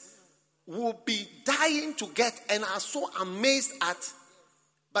churches will be dying to get and are so amazed at.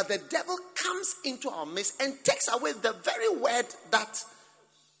 But the devil comes into our midst and takes away the very word that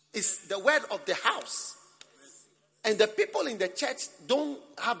is the word of the house. And the people in the church don't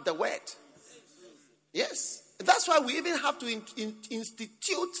have the word. Yes. That's why we even have to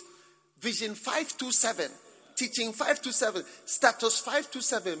institute Vision 527, Teaching 527, Status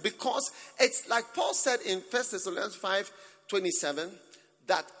 527, because it's like Paul said in 1 Thessalonians 5:27,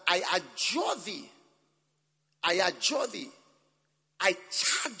 that I adjure thee, I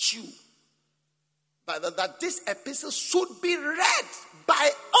charge you, that this epistle should be read by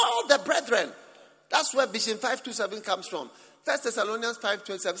all the brethren. That's where Vision 527 comes from. 1 Thessalonians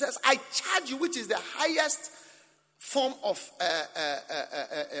 5:27 says, I charge you, which is the highest form of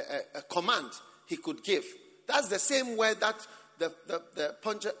a command he could give. That's the same word that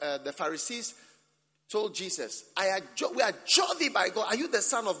the Pharisees told Jesus, we adjure thee by God. Are you the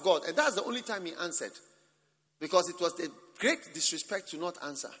Son of God? And that's the only time he answered. Because it was a great disrespect to not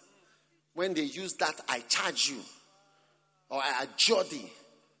answer. When they used that, I charge you. Or I adjure thee.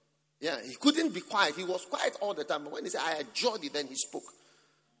 Yeah, he couldn't be quiet. He was quiet all the time. But when he said, I adjure thee, then he spoke.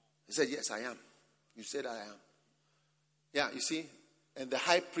 He said, yes, I am. You said I am. Yeah, you see. And the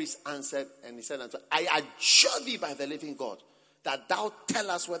high priest answered, and he said, I adjure thee by the living God, that thou tell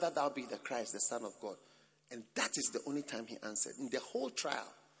us whether thou be the Christ, the Son of God. And that is the only time he answered in the whole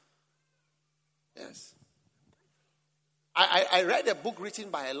trial. Yes. I read a book written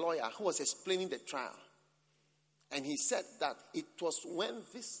by a lawyer who was explaining the trial. And he said that it was when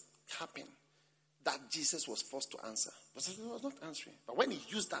this happened that Jesus was forced to answer. But he was not answering. But when he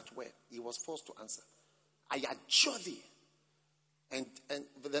used that word, he was forced to answer. I adjure thee. And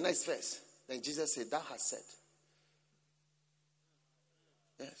the next verse, then Jesus said, thou hast said.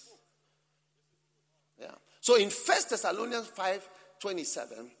 Yes. Yeah. So in 1 Thessalonians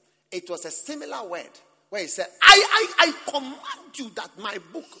 5:27, it was a similar word where he said, I command you that my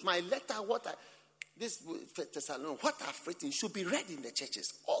book, my letter, this Thessalonians, what I've written should be read in the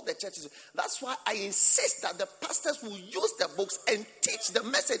churches. All the churches. That's why I insist that the pastors will use the books and teach the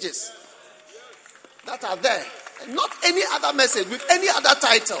messages that are there. And not any other message with any other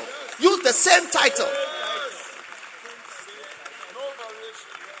title. Use the same title.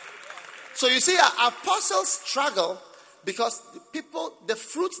 So you see, our apostles struggle because the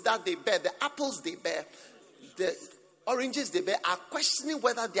fruits that they bear, the apples they bear, the oranges they bear, are questioning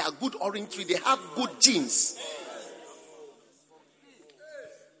whether they are good orange tree. They have good genes.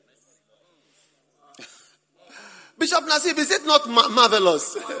 Bishop Nasib, is it not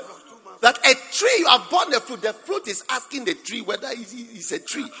marvelous? That a tree, you have borne the fruit is asking the tree whether it's a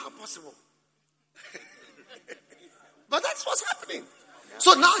tree. How possible? But that's what's happening.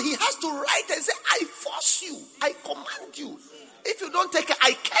 So now he has to write and say, I force you, I command you. If you don't take it,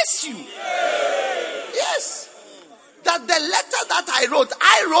 I curse you. Yes. That the letter that I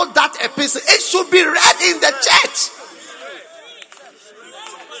wrote that epistle, it should be read in the church.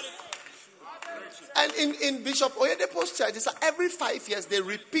 And in Bishop Oyedepo's church, every 5 years they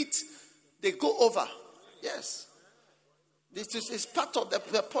repeat. They go over. Yes. This is part of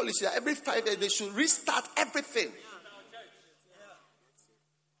the policy. Every 5 years they should restart everything.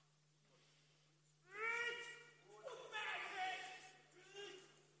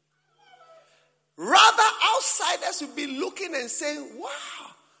 Rather, outsiders will be looking and saying,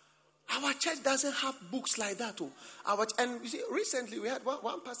 wow, our church doesn't have books like that. And you see, recently we had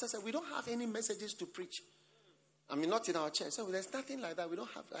one pastor said, we don't have any messages to preach. I mean, not in our church. So there's nothing like that. We don't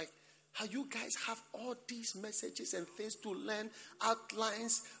have How you guys have all these messages and things to learn,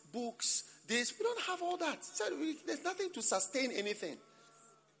 outlines, books, this. We don't have all that. So there's nothing to sustain anything.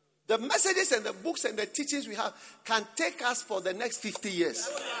 The messages and the books and the teachings we have can take us for the next 50 years.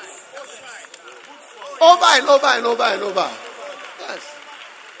 Over and over and over and over. Yes.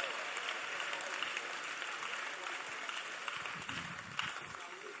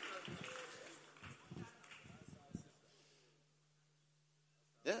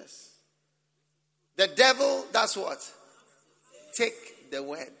 Yes. The devil, that's what? Take the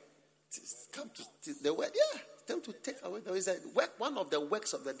word. Come to the word. Yeah. Come to take away the word. One of the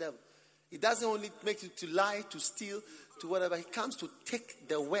works of the devil. He doesn't only make you to lie, to steal, to whatever. He comes to take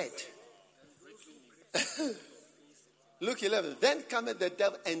the word. Luke 11. Then cometh the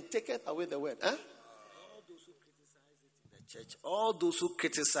devil and taketh away the word. Huh? All those who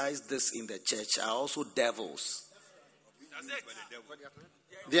criticize this in the church are also devils.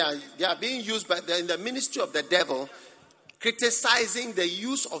 They are being used in the ministry of the devil, criticizing the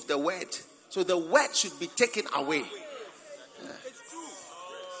use of the word. So the word should be taken away. Yeah.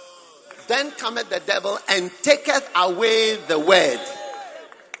 Then cometh the devil and taketh away the word.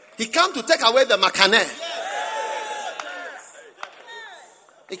 He come to take away the makane.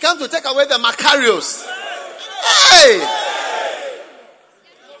 He come to take away the Macarius. Hey!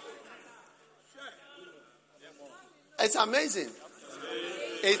 It's amazing.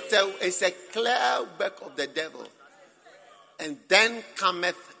 It's a clear work of the devil. And then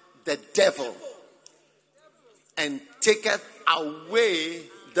cometh the devil and taketh away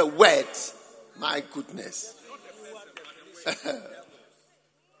the word. My goodness.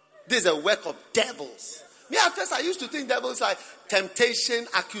 This is a work of devils. Me at first I used to think devils like temptation,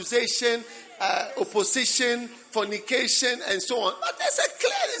 accusation, opposition, fornication, and so on. But there's a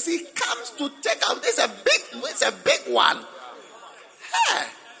clearness. He comes to take out. It's a big one. Hey.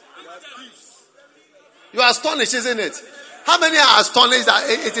 You are astonished, isn't it? How many are astonished that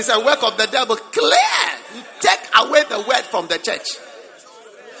it is a work of the devil? Clear. You take away the word from the church.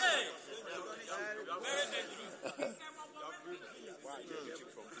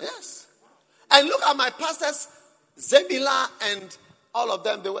 Yes. And look at my pastors, Zebila and all of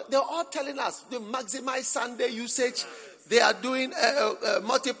them. They're all telling us they maximize Sunday usage. They are doing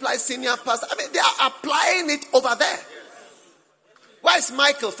multiply senior pastor. I mean, they are applying it over there. Where is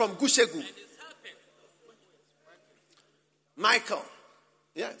Michael from Gushegu? Michael.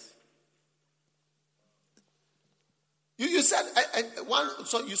 Yes. You said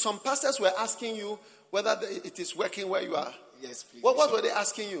some pastors were asking you whether it is working where you are. Yes, please. What were they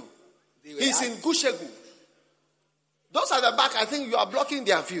asking you? He's in Gushegu. Those at the back, I think you are blocking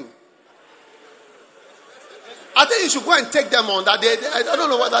their view. I think you should go and take them on. I don't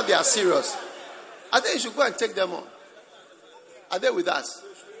know whether they are serious. I think you should go and take them on. Are they with us?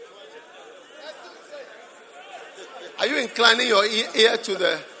 Are you inclining your ear to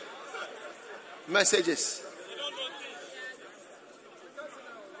the messages?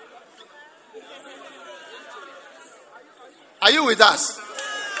 Are you with us?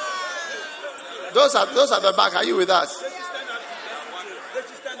 Those at the back, are you with us?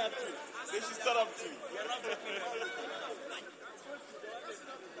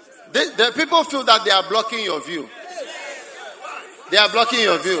 The people feel that they are blocking your view. They are blocking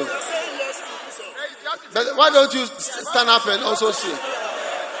your view. But why don't you stand up and also see?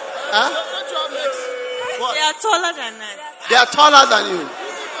 Huh? They are taller than us. They are taller than you.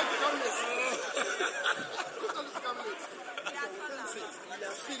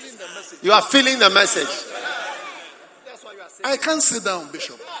 You are feeling the message. I can't sit down,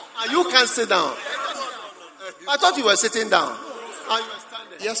 Bishop. You can't sit down. I thought you were sitting down.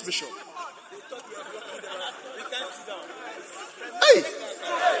 Yes, Bishop. Hey.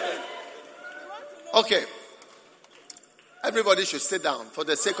 Okay. Everybody should sit down for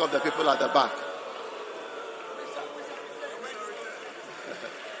the sake of the people at the back.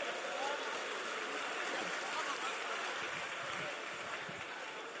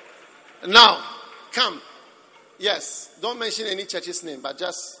 Now, come. Yes, don't mention any church's name, but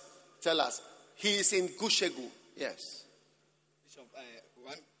just tell us. He is in Gushegu. Yes. Bishop,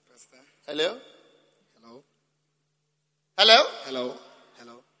 one pastor. Hello? Hello? Hello? Hello?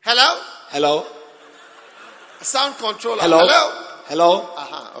 Hello? Hello? Hello? Sound controller. Hello? Hello?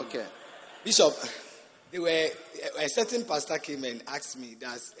 Hello? Okay. Bishop, a certain pastor came and asked me,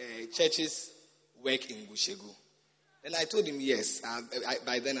 does churches work in Gushegu? And I told him yes.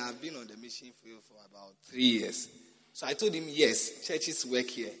 By then I've been on the mission field for about 3 years. So I told him yes, churches work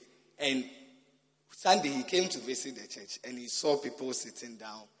here. And Sunday he came to visit the church and he saw people sitting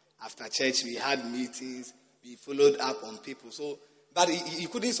down. After church we had meetings. We followed up on people. So But he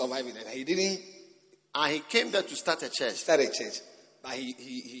couldn't survive it. He didn't And he came there to start a church. start a church. But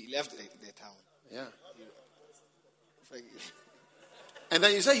he left the town. Yeah. And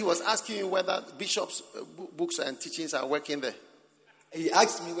then you said he was asking you whether Bishop's books and teachings are working there. He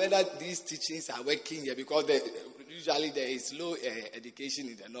asked me whether these teachings are working here because usually there is low education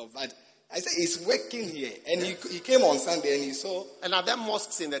in the north. But I said it's working here. And he came on Sunday and he saw. And are there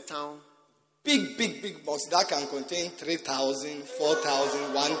mosques in the town? Big mosques that can contain 3,000,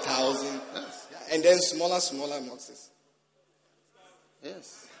 4,000, 1,000. Yes. And then smaller mosques.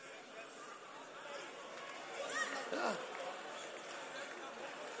 Yes. Yeah.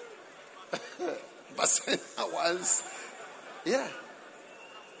 But once, yeah.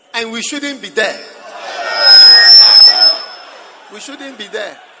 And we shouldn't be there. We shouldn't be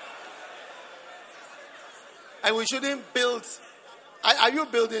there. And we shouldn't build. Are you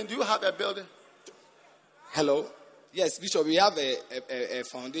building? Do you have a building? Hello? Yes, Bishop, we have a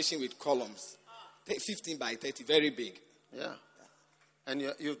foundation with columns. 15 by 30, very big. Yeah. And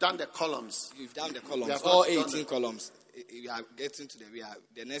you've done the columns. You've done the columns. All 18 columns. We are getting to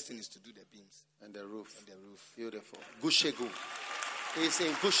the next thing is to do the beams. And the roof. Beautiful. Gushegu. It's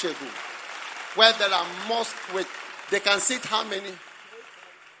in Gushegu. Where there are mosques with, they can sit how many?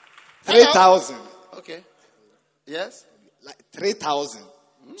 3,000. Okay. Yes? Like 3,000.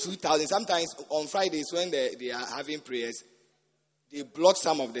 2,000. Sometimes on Fridays when they are having prayers, they block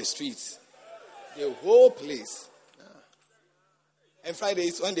some of the streets. The whole place. And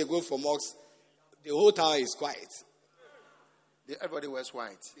Fridays when they go for mosques, the whole town is quiet. Everybody wears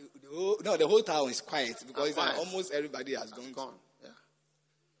white. The whole town is quiet because quiet. Almost everybody has gone. Yeah.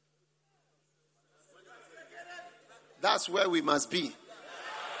 That's where we must be.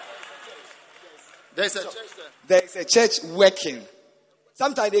 There's a church there. There's a church working.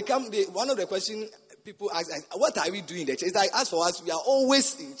 Sometimes they come. One of the questions people ask, "What are we doing in the church?" It's like, as for us, we are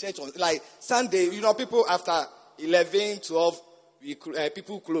always in church on like Sunday. People after 11, 12.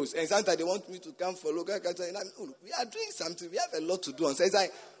 People close, and sometimes they want me to come for local culture. And we are doing something. We have a lot to do. And so it's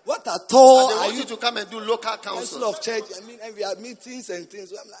like, what at all? And they want you to come and do local council of church. And we have meetings and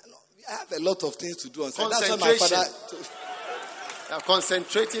things. So I'm like, no, we have a lot of things to do. And so concentration. That's what my father. They are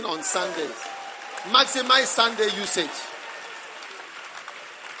concentrating on Sundays. Maximize Sunday usage.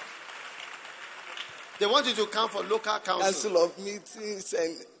 They want you to come for local council Of meetings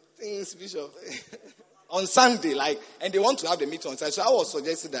and things, Bishop. On Sunday, and they want to have the meeting on Sunday. So I was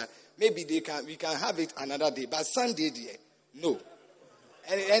suggesting that maybe we can have it another day. But Sunday, dear, no.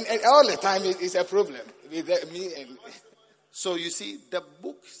 And all the time it's a problem with me. And so you see, the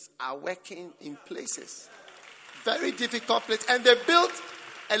books are working in places. Very difficult places. And they built,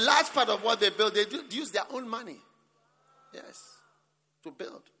 a large part of what they built, they use their own money. Yes. To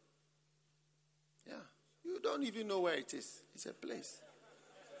build. Yeah. You don't even know where it is. It's a place.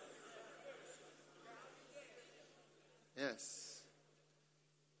 Yes.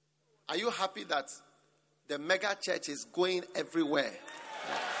 Are you happy that the mega church is going everywhere?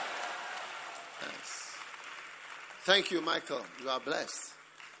 Yeah. Yes. Thank you, Michael. You are blessed.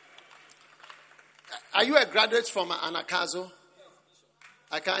 Are you a graduate from Anakazo?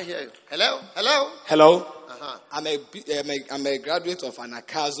 I can't hear you. Hello? Uh-huh. I'm a graduate of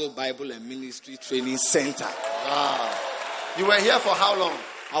Anakazo Bible and Ministry Training Center. Wow. You were here for how long?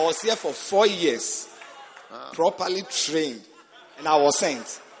 I was here for 4 years. Properly trained. And I was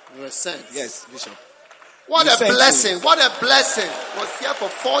sent. You were sent? Yes, Bishop. What a blessing. What a blessing. Was here for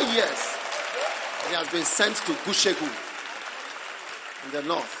 4 years. He has been sent to Gushegu in the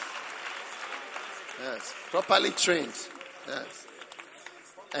north. Yes. Properly trained. Yes.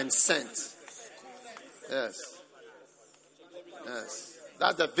 And sent. Yes. Yes.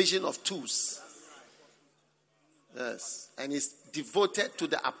 That's the vision of tools. Yes. And he's devoted to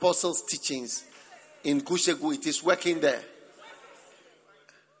the apostles' teachings in Gushegu. It is working there.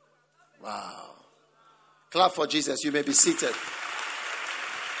 Wow. Clap for Jesus. You may be seated.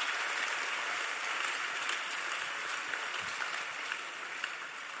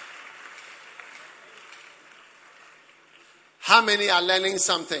 How many are learning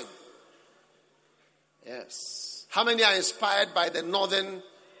something? Yes. How many are inspired by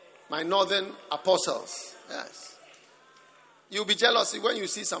my northern apostles? Yes. You'll be jealous when you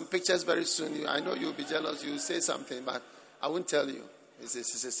see some pictures very soon. I know you'll be jealous. You'll say something, but I won't tell you. It's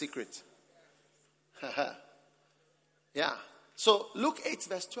a secret. Yeah. So Luke 8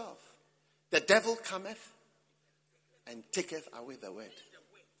 verse 12. The devil cometh and taketh away the word.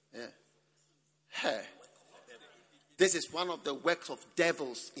 Yeah. Hey. This is one of the works of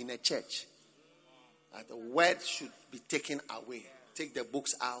devils in a church. That the word should be taken away. Take the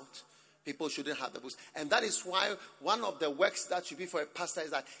books out. People shouldn't have the books. And that is why one of the works that should be for a pastor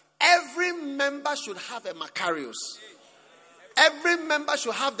is that every member should have a Macarius. Every member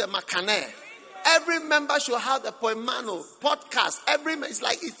should have the Macane. Every member should have the Poemano podcast. It's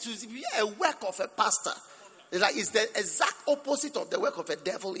like it should be a work of a pastor. It's the exact opposite of the work of a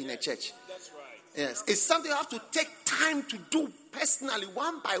devil in a church. That's right. Yes. It's something you have to take time to do personally,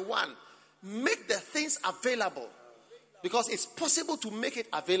 one by one. Make the things available. Because it's possible to make it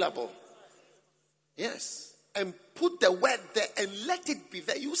available. Yes. And put the word there and let it be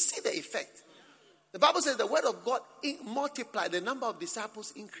there. You see the effect. The Bible says the word of God multiplied, the number of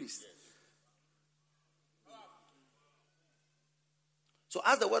disciples increased. So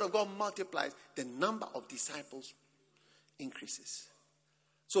as the word of God multiplies, the number of disciples increases.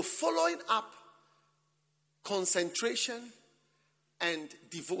 So following up, concentration and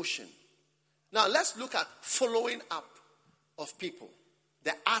devotion. Now let's look at following up of people.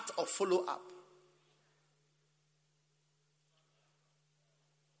 The art of follow up.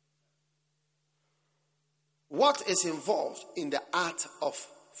 What is involved in the art of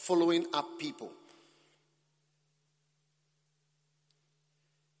following up people?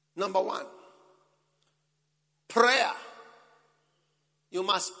 Number one, prayer. You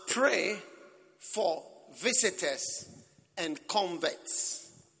must pray for visitors and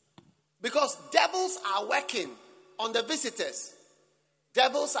converts. Because devils are working on the visitors.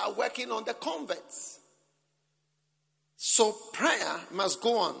 Devils are working on the converts. So prayer must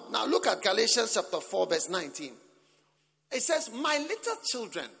go on. Now look at Galatians chapter 4 verse 19. It says, my little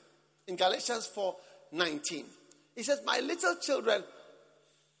children, in Galatians 4:19. It says, my little children,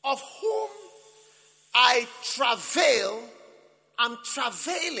 of whom I travail, I'm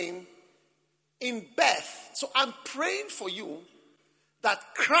travailing in birth. So I'm praying for you that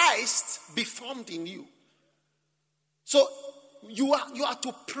Christ be formed in you. So you are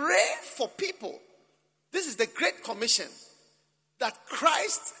to pray for people. This is the Great Commission, that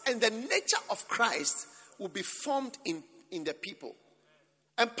Christ and the nature of Christ will be formed in the people.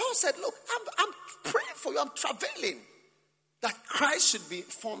 And Paul said, look, I'm praying for you, I'm travailing that Christ should be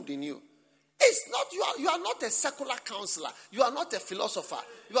formed in you. It's not, you are not a secular counselor. You are not a philosopher.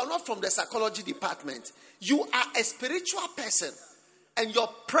 You are not from the psychology department. You are a spiritual person. And your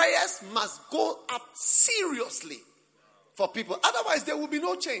prayers must go up seriously for people. Otherwise, there will be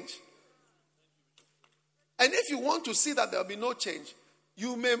no change. And if you want to see that there will be no change,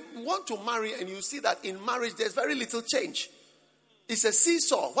 you may want to marry and you see that in marriage there's very little change. It's a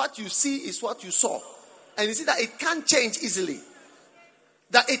seesaw. What you see is what you saw. And you see that it can't change easily.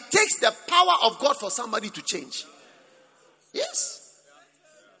 That it takes the power of God for somebody to change. Yes.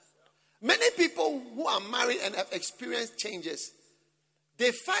 Many people who are married and have experienced changes,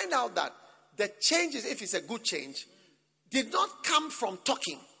 they find out that the changes, if it's a good change, did not come from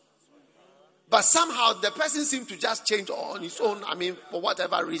talking. But somehow the person seemed to just change on his own, for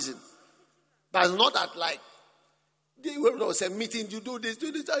whatever reason. But it's not that like, there was a meeting, you do this,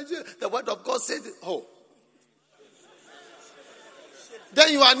 the word of God said, oh.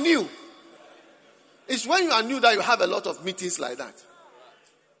 Then you are new. It's when you are new that you have a lot of meetings like that.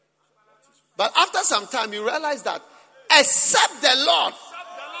 But after some time, you realize that except the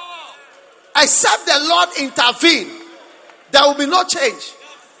Lord intervene, there will be no change.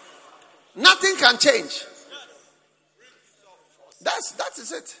 Nothing can change. That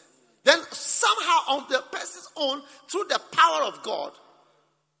is it. Then somehow on the person's own, through the power of God,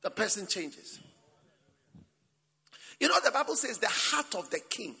 the person changes. You know, the Bible says the heart of the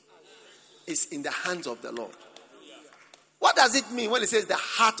king is in the hands of the Lord. What does it mean when it says the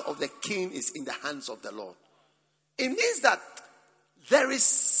heart of the king is in the hands of the Lord? It means that there is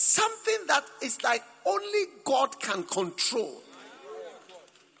something that is like only God can control.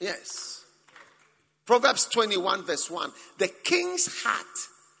 Yes. Proverbs 21 verse 1. The king's heart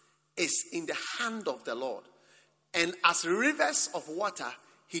is in the hand of the Lord. And as rivers of water,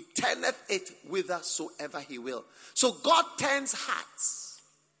 he turneth it whithersoever he will. So God turns hearts.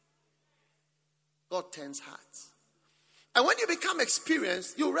 God turns hearts. And when you become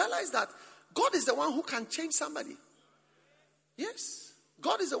experienced, you realize that God is the one who can change somebody. Yes.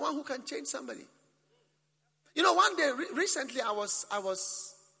 God is the one who can change somebody. You know, one day, recently, I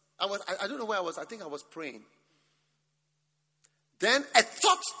don't know where I was. I think I was praying. Then a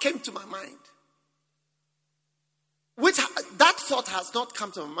thought came to my mind. That thought has not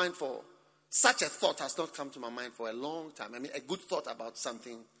come to my mind such a thought has not come to my mind for a long time. A good thought about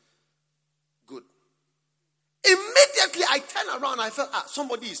something good. Immediately I turned around, I felt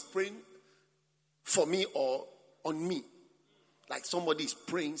somebody is praying for me or on me. Like somebody is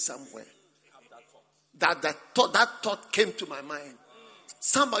praying somewhere. That thought came to my mind.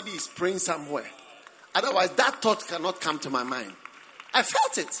 somebody is praying somewhere. Otherwise, that thought cannot come to my mind. I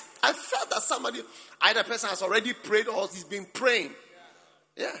felt it. I felt that somebody, either person has already prayed or he's been praying.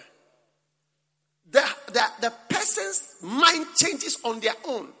 Yeah. The person's mind changes on their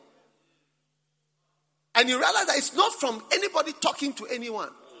own. And you realize that it's not from anybody talking to anyone.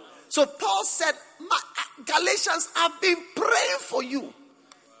 So Paul said, Galatians, I've been praying for you.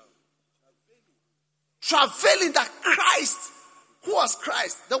 Travailing that Christ, who was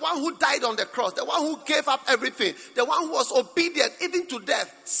Christ, the one who died on the cross, the one who gave up everything, the one who was obedient even to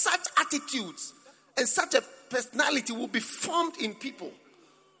death, such attitudes and such a personality will be formed in people.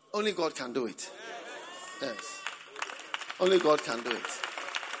 Only God can do it. Yes. Only God can do it.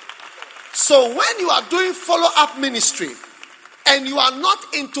 So when you are doing follow-up ministry and you are not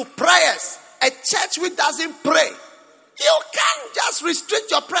into prayers, a church which doesn't pray, you can't just restrict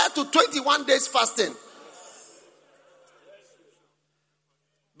your prayer to 21 days fasting.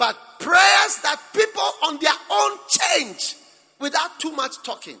 But prayers that people on their own change without too much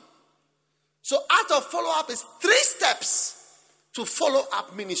talking. So out of follow-up is 3 steps to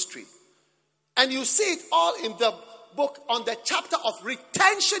follow-up ministry. And you see it all in the book on the chapter of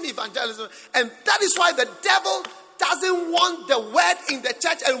retention evangelism. And that is why the devil doesn't want the word in the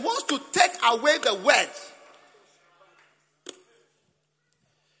church and wants to take away the word.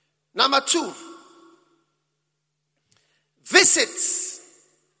 Number 2, visits.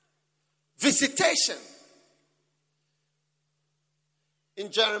 Visitation.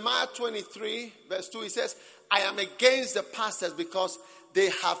 In Jeremiah 23 verse 2 it says, I am against the pastors because they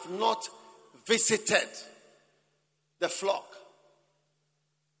have not visited the flock.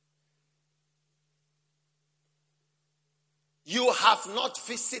 You have not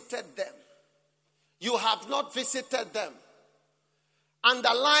visited them. You have not visited them.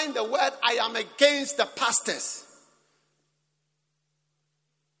 Underline the word, I am against the pastors.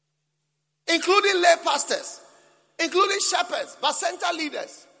 Including lay pastors, including shepherds, but center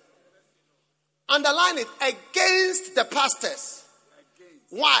leaders. Underline it, against the pastors.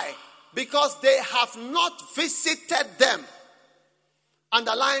 Why? Because they have not visited them.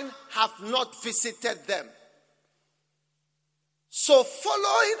 Underline, have not visited them. So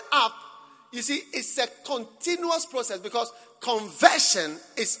following up, you see, it's a continuous process because conversion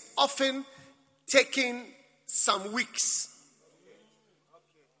is often taking some weeks.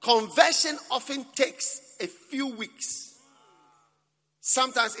 Conversion often takes a few weeks.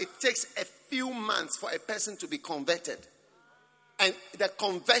 Sometimes it takes a few months for a person to be converted. And the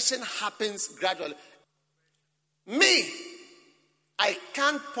conversion happens gradually. Me, I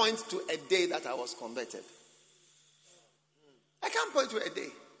can't point to a day that I was converted. I can't point to a day.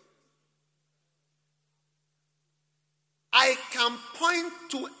 I can point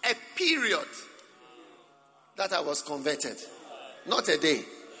to a period that I was converted. Not a day.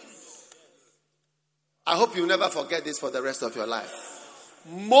 I hope you never forget this for the rest of your life.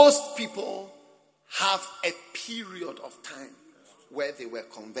 Most people have a period of time where they were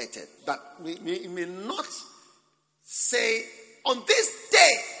converted. But we may not say, on this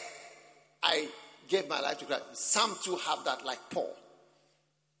day, I gave my life to Christ. Some too have that, like Paul.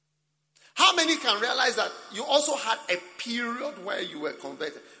 How many can realize that you also had a period where you were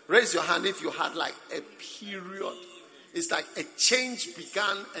converted? Raise your hand if you had like a period. It's like a change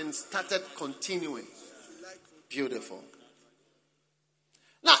began and started continuing. Beautiful.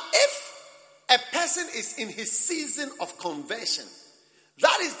 Now, if a person is in his season of conversion,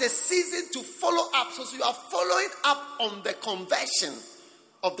 that is the season to follow up. So you are following up on the conversion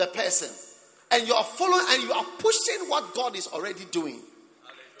of the person. And you are following and you are pushing what God is already doing.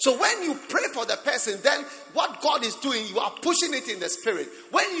 So when you pray for the person, then what God is doing, you are pushing it in the spirit.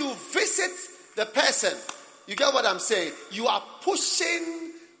 When you visit the person, you get what I'm saying? You are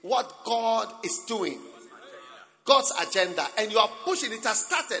pushing what God is doing. God's agenda. And you are pushing it. Has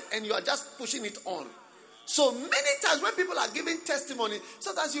started and you are just pushing it on. So many times when people are giving testimony,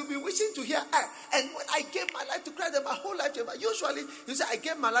 sometimes you'll be wishing to hear, and when I gave my life to Christ, then my whole life, usually you say, I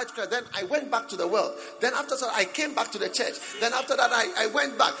gave my life to Christ, then I went back to the world. Then after that, I came back to the church. Then after that, I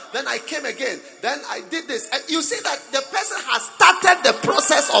went back. Then I came again. Then I did this. And you see that the person has started the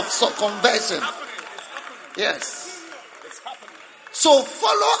process of conversion. Yes. So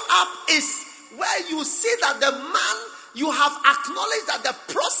follow up is where you see that the man, you have acknowledged that the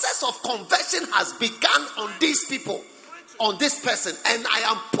process of conversion has begun on these people, on this person, and I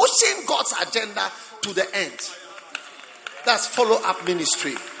am pushing God's agenda to the end. That's follow-up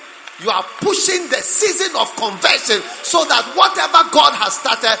ministry. You are pushing the season of conversion so that whatever God has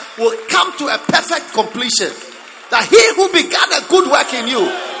started will come to a perfect completion. That he who began a good work in you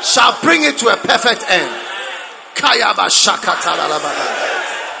shall bring it to a perfect end. Kayaba shakatalabada.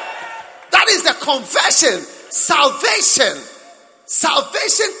 conversion, salvation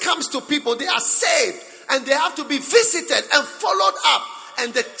comes to people. They are saved and they have to be visited and followed up.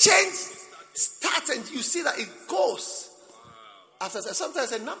 And the change starts and you see that it goes.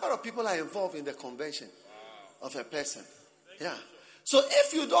 Sometimes a number of people are involved in the conversion of a person. Yeah. So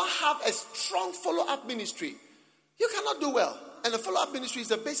if you don't have a strong follow-up ministry, you cannot do well. And the follow-up ministry is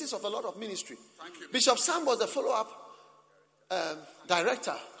the basis of a lot of ministry. Bishop Sam was the follow-up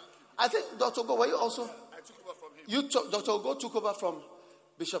director. I think Dr. Go, were you also? I took over from him. Dr. Go took over from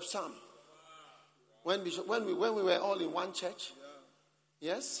Bishop Sam. When we were all in one church.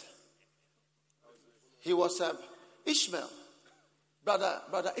 Yes. He was Ishmael.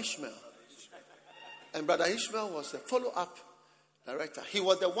 Brother Ishmael. And Brother Ishmael was the follow-up director. He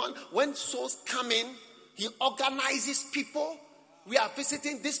was the one, when souls come in, he organizes people. We are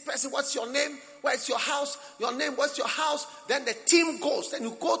visiting this person. What's your name? Where's your house? Your name, what's your house? Then the team goes. Then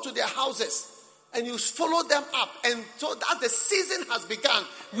you go to their houses and you follow them up. And so that the season has begun.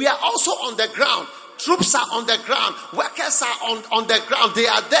 We are also on the ground. Troops are on the ground. Workers are on the ground. They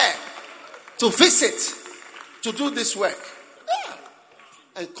are there to visit, to do this work. Yeah.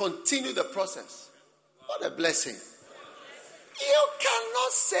 And continue the process. What a blessing. You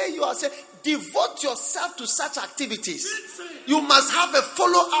cannot say you are saying, devote yourself to such activities. You must have a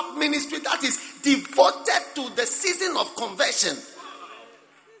follow-up ministry that is devoted to the season of conversion.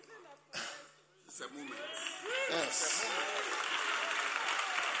 It's a moment. Yes.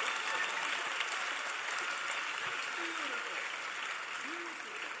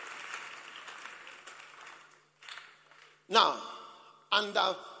 Now,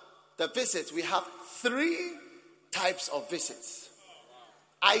 under the visits, we have 3 types of visits.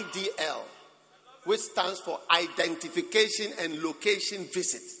 IDL, which stands for Identification and Location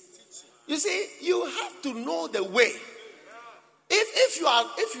Visits. You see, you have to know the way. If you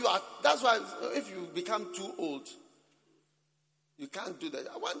are, that's why if you become too old, you can't do that.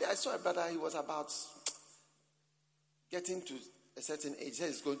 One day I saw a brother, he was about getting to a certain age. He said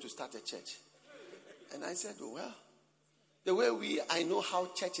he's going to start a church. And I said, well, the way I know how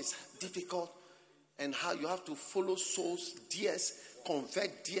church is difficult and how you have to follow souls, deers,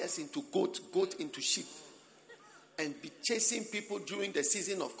 convert deers into goat into sheep, and be chasing people during the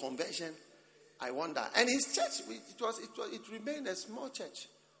season of conversion. I wonder. And his church, it remained a small church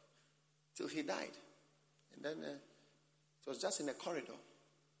till he died. And then it was just in a corridor.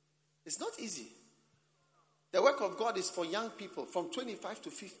 It's not easy. The work of God is for young people from 25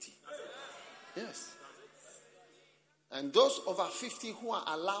 to 50. Yes. And those over 50 who are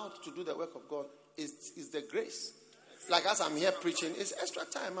allowed to do the work of God is the grace. Like as I'm here preaching, it's extra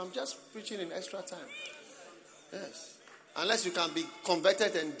time. I'm just preaching in extra time. Yes. Unless you can be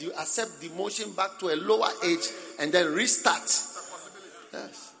converted and you accept demotion back to a lower age and then restart.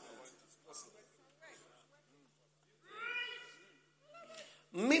 Yes.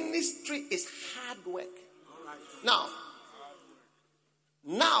 Ministry is hard work.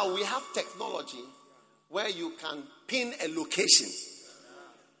 Now we have technology where you can pin a location.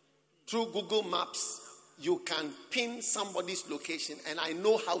 Through Google Maps, you can pin somebody's location and I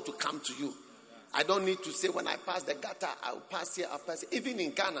know how to come to you. I don't need to say when I pass the gutter, I'll pass here, I'll pass here. Even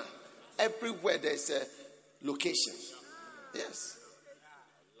in Ghana, everywhere there's a location. Yes.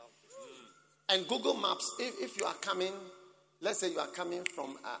 And Google Maps, if you are coming, let's say you are coming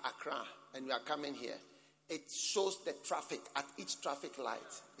from Accra and you are coming here, it shows the traffic at each traffic light.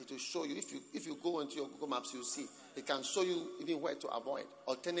 It will show you, if you go into your Google Maps, you'll see. It can show you even where to avoid,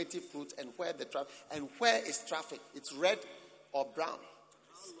 alternative routes, and where the traffic, and where is traffic. It's red or brown.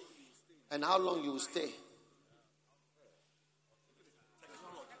 And how long you will stay.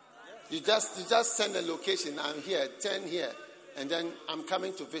 You just send a location. I'm here, 10 here, and then I'm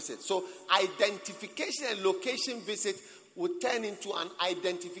coming to visit. So identification and location visit will turn into an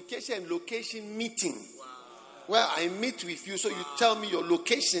identification and location meeting. Where I meet with you, so you tell me your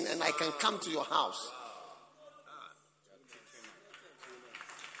location and I can come to your house.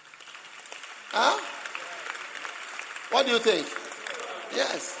 Huh? What do you think?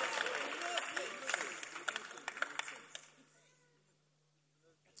 Yes.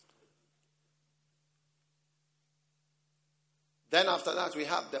 Then after that, we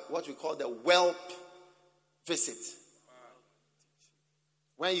have what we call the whelp visit.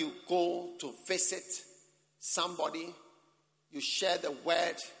 When you go to visit somebody, you share the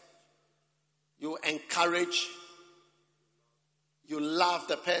word, you encourage, you love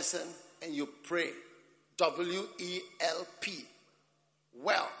the person, and you pray. WELP.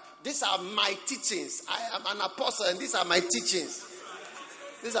 Well, these are my teachings. I am an apostle, and these are my teachings.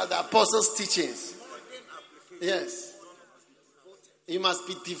 These are the apostles' teachings. Yes. You must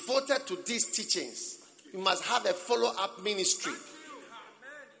be devoted to these teachings. You must have a follow-up ministry.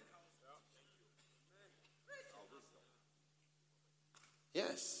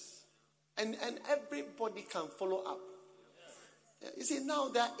 Yes. And everybody can follow up. You see, now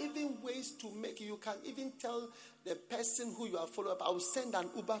there are even ways to make you can even tell the person who you are following up, I will send an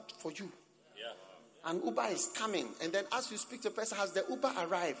Uber for you. Yeah. An Uber is coming. And then as you speak to the person, has the Uber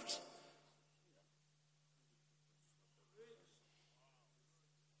arrived?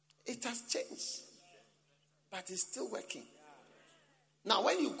 It has changed. But it's still working. Now,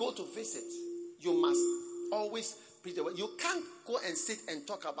 when you go to visit, you must always preach the word. You can't go and sit and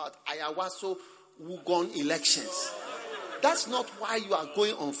talk about Ayawaso Wugon elections. That's not why you are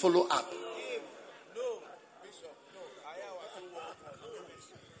going on follow-up.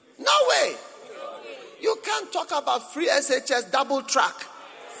 No way. You can't talk about free SHS double track.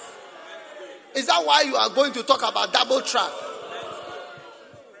 Is that why you are going to talk about double track?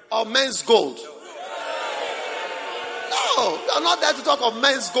 Or men's gold? No, you are not there to talk of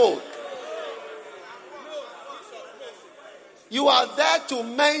men's gold. You are there to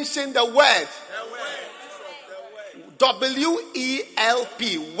mention the word.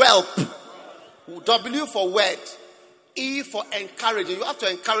 W-E-L-P, whelp. W for word. E for encouraging. You have to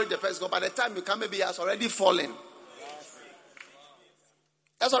encourage the person. By the time you come, maybe he has already fallen. He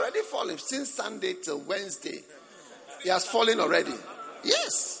has already fallen. Since Sunday till Wednesday, he has fallen already.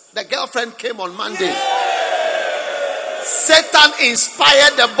 Yes. The girlfriend came on Monday. Satan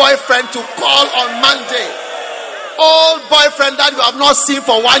inspired the boyfriend to call on Monday. Old boyfriend that you have not seen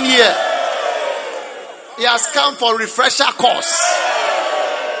for 1 year. He has come for refresher course.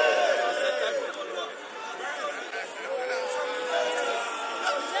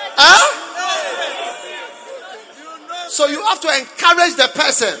 Huh? So you have to encourage the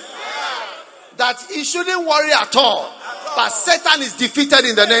person that he shouldn't worry at all. But Satan is defeated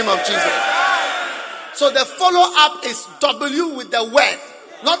in the name of Jesus. So the follow-up is W with the word.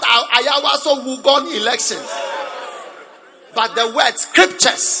 Not Ayawaso Wugon elections. But the word,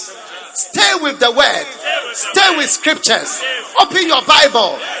 scriptures. Stay with the word. Stay with scriptures. Open your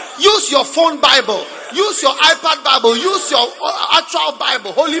Bible. Use your phone Bible. Use your iPad Bible. Use your actual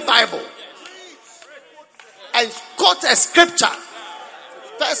Bible, Holy Bible. And quote a scripture.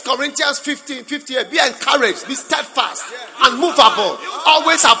 1 Corinthians 15:58. Be encouraged. Be steadfast. Unmovable.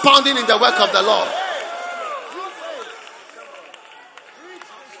 Always abounding in the work of the Lord.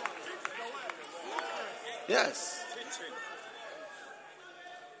 Yes.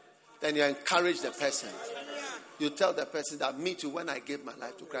 Then you encourage the person. You tell the person that me too, when I gave my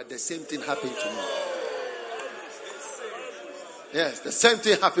life to Christ, the same thing happened to me. Yes, the same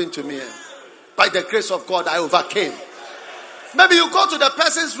thing happened to me. By the grace of God, I overcame. Maybe you go to the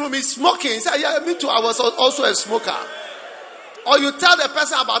person's room, he's smoking. He said, yeah, me too, I was also a smoker. Or you tell the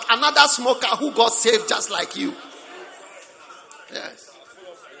person about another smoker who got saved just like you. Yes.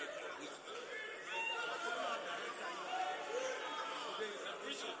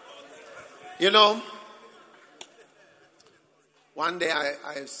 You know, one day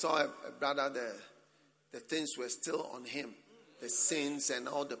I saw a brother, the things were still on him, the sins and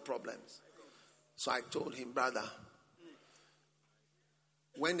all the problems. So I told him, brother,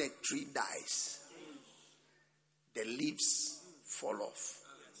 when a tree dies, the leaves fall off.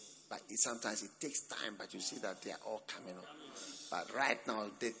 But sometimes it takes time, but you see that they are all coming up. But right now,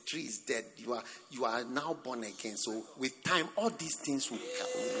 the tree is dead. You are now born again. So with time, all these things will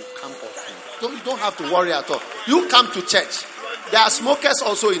come off. You don't have to worry at all. You come to church. There are smokers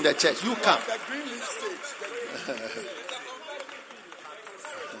also in the church. You come.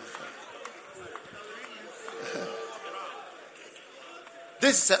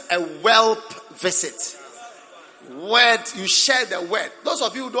 This is a whelp visit. Word, you share the word. Those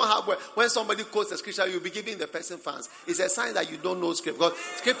of you who don't have word, when somebody quotes the scripture, you'll be giving the person fans. It's a sign that you don't know scripture. Because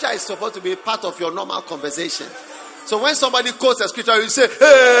scripture is supposed to be part of your normal conversation. So when somebody quotes the scripture, you say,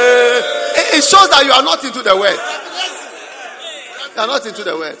 hey, it shows that you are not into the word. You are not into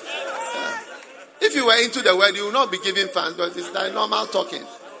the word. Yeah. If you were into the word, you will not be giving fans, but it's like normal talking.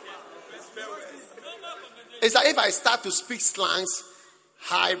 It's like if I start to speak slangs,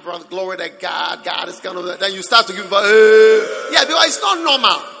 hi, brother, glory to God, God is going to, then you start to give, yeah, because it's not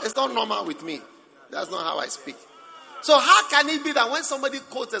normal. It's not normal with me. That's not how I speak. So how can it be that when somebody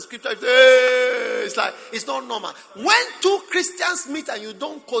quotes the scripture, it's like, it's not normal. When two Christians meet and you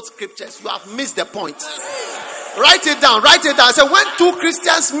don't quote scriptures, you have missed the point. Write it down. I say, when two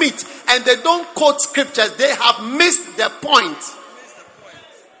Christians meet and they don't quote scriptures, they have missed the point.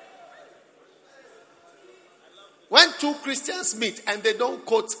 When two Christians meet and they don't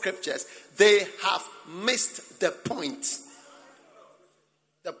quote scriptures, they have missed the point.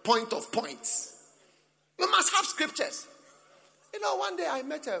 a point of points. You must have scriptures. One day I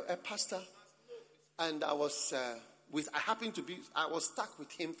met a pastor, and I was stuck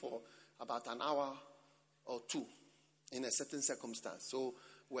with him for about an hour or two in a certain circumstance. So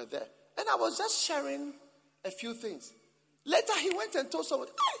we're there. And I was just sharing a few things. Later he went and told someone,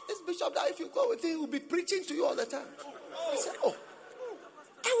 this bishop that if you go with him, he will be preaching to you all the time. I said,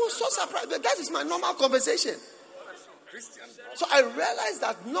 I was so surprised. But that is my normal conversation. So I realized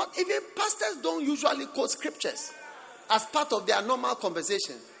that not even pastors don't usually quote scriptures as part of their normal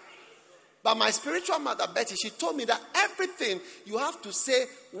conversation. But my spiritual mother, Betty, she told me that everything you have to say,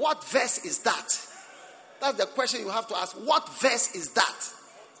 what verse is that? That's the question you have to ask. What verse is that?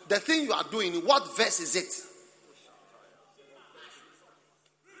 The thing you are doing, what verse is it?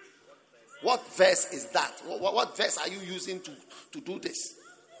 What verse is that? What verse are you using to do this?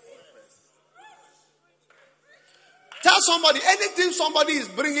 Tell somebody, anything somebody is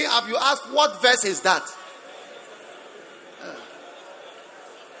bringing up, you ask, what verse is that?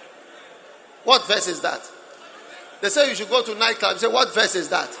 What verse is that? They say you should go to nightclub. You say, what verse is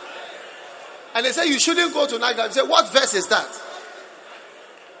that? And they say you shouldn't go to nightclub. You say, what verse is that?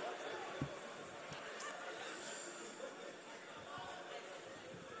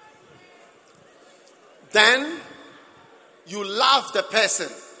 Then you love the person.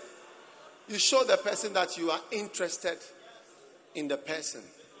 You show the person that you are interested in the person.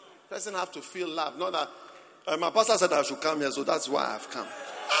 The person have to feel love. Not that my pastor said I should come here, so that's why I've come.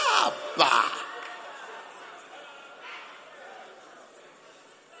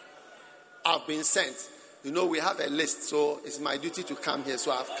 I've been sent. We have a list, so it's my duty to come here.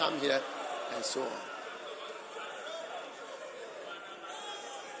 So I've come here, and so on.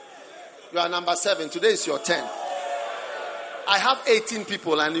 You are number 7. Today is your turn. I have 18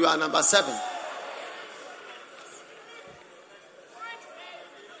 people, and you are number 7.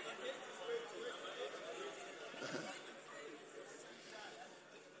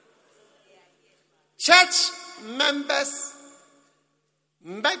 Church members,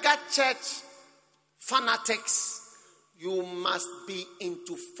 mega church fanatics, you must be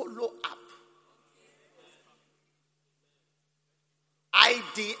into follow up.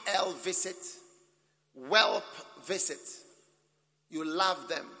 IDL visit, WELP visit. You love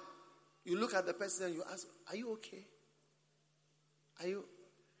them. You look at the person and you ask, are you okay?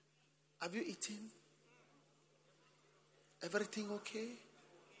 Have you eaten? Everything okay?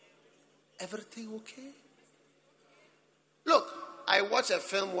 Everything okay? Look, I watched a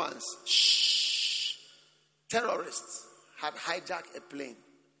film once. Terrorists had hijacked a plane.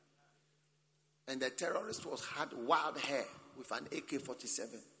 And the terrorist had wild hair with an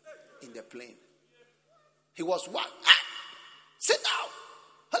AK-47 in the plane. He was wild. Sit down.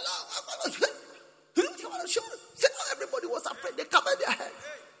 Hello. Sit down. Everybody was afraid. They covered their head.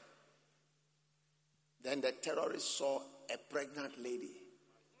 Then the terrorist saw a pregnant lady.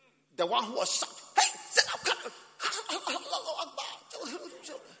 The one who was shouting, hey, sit down.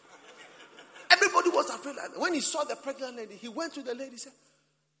 Everybody was afraid. When he saw the pregnant lady, he went to the lady and said,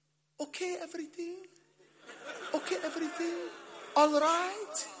 okay, everything? Okay, everything? All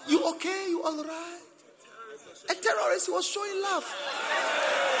right? You okay? You all right? A terrorist was showing love.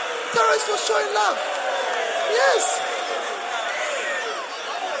 Terrorist was showing love. Yes.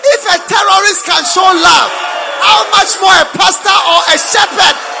 If a terrorist can show love, how much more a pastor or a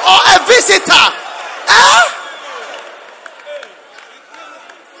shepherd or a visitor?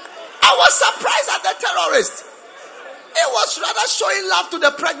 I was surprised at the terrorist. He was rather showing love to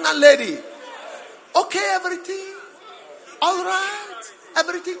the pregnant lady. Okay, everything? All right?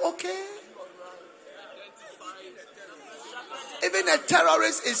 Everything okay? Even a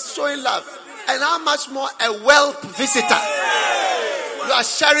terrorist is showing love. And how much more a WELP visitor? You are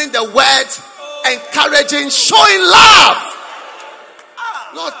sharing the word, encouraging, showing love.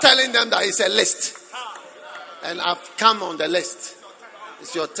 Not telling them that it's a list. And I've come on the list.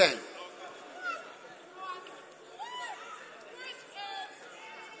 It's your turn.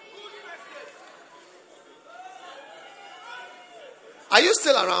 Are you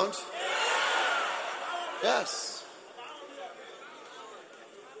still around? Yes.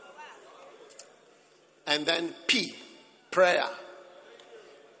 And then P, prayer.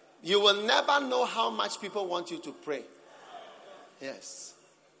 You will never know how much people want you to pray. Yes.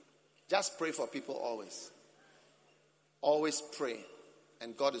 Just pray for people always. Always pray.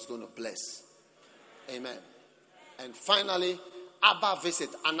 And God is going to bless. Amen. And finally, Abba visit.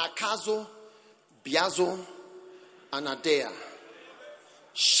 Anakazo, Biazo, Anadea.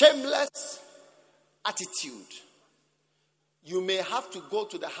 Shameless attitude. You may have to go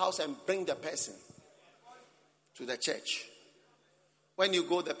to the house and bring the person to the church. When you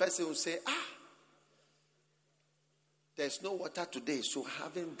go, the person will say, there's no water today, so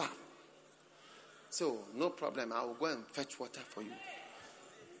having bath. So, no problem, I will go and fetch water for you.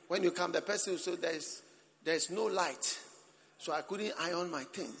 When you come, the person will say, there's no light, so I couldn't iron my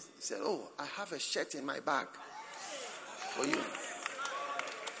things. He said, I have a shirt in my bag for you.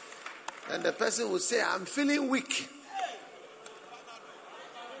 And the person will say, I'm feeling weak.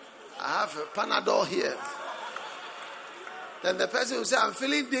 I have a Panadol here. Then the person will say, I'm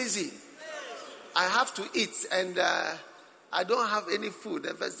feeling dizzy. I have to eat and I don't have any food.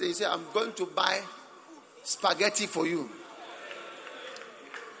 The first thing you say, I'm going to buy spaghetti for you.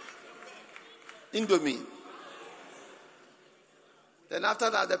 Indomie. Then after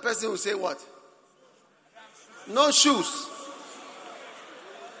that, the person will say what? No shoes.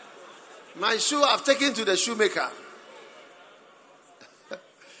 My shoe I've taken to the shoemaker.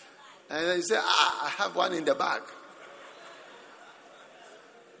 And then you say, I have one in the bag.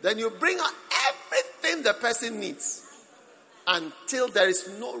 Then you bring out everything the person needs until there is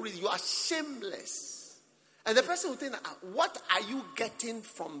no reason. You are shameless. And the person will think, what are you getting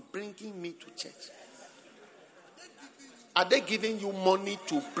from bringing me to church? Are they giving you money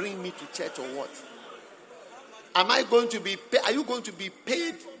to bring me to church or what? Am I going to be paid? Are you going to be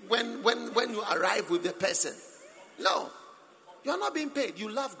paid when you arrive with the person? No. You are not being paid.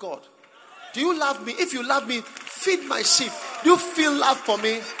 You love God. Do you love me? If you love me, feed my sheep. Do you feel love for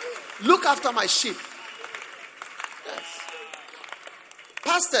me? Look after my sheep. Yes.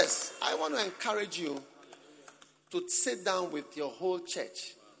 Pastors, I want to encourage you to sit down with your whole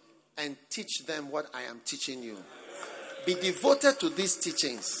church and teach them what I am teaching you. Be devoted to these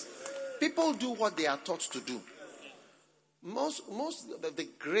teachings. People do what they are taught to do. Most of the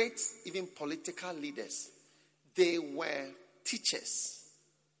great, even political leaders, they were teachers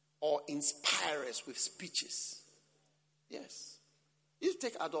or inspirers with speeches. Yes. You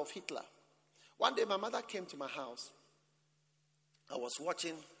take Adolf Hitler. One day my mother came to my house. I was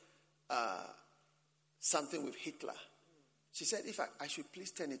watching something with Hitler. She said, if I should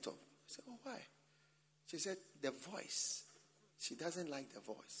please turn it off. I said, why? She said, the voice. She doesn't like the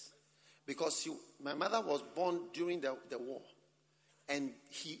voice. Because my mother was born during the war. And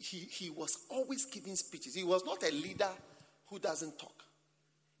he was always giving speeches. He was not a leader who doesn't talk.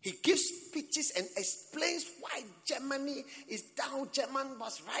 He gives speeches and explains why Germany is down. Germany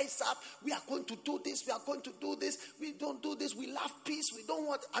must rise up. We are going to do this. We are going to do this. We don't do this. We love peace. We don't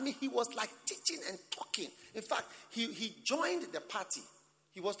want... he was like teaching and talking. In fact, he joined the party.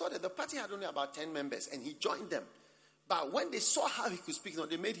 He was taught that the party had only about 10 members and he joined them. But when they saw how he could speak,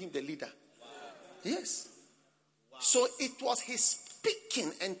 they made him the leader. Wow. Yes. Wow. So it was his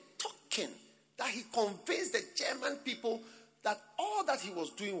speaking and talking that he convinced the German people that all that he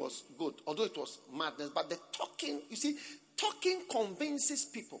was doing was good, although it was madness. But the talking, you see, talking convinces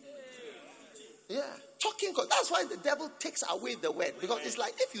people. Yeah, talking. That's why the devil takes away the word, because it's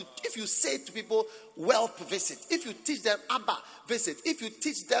like if you say to people, "Wealth visit," if you teach them Abba visit, if you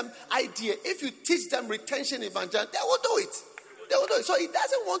teach them idea, if you teach them retention evangelism, they will do it. They will do it. So he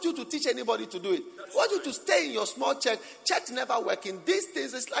doesn't want you to teach anybody to do it. He wants you to stay in your small church. Church never working. These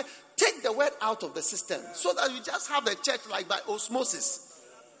things, it's like take the word out of the system so that you just have the church like by osmosis.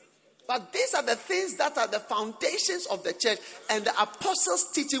 But these are the things that are the foundations of the church and the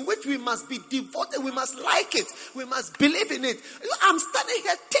apostles' teaching, which we must be devoted. We must like it. We must believe in it. I'm standing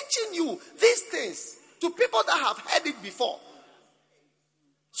here teaching you these things to people that have heard it before.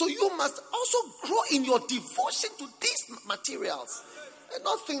 So you must also grow in your devotion to these materials, and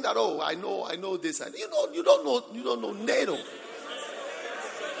not think that I know this, and you don't know NATO.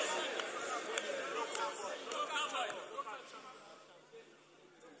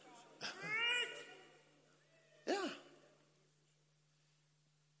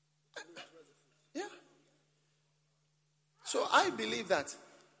 Yeah. So I believe that,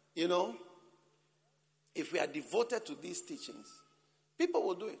 if we are devoted to these teachings, people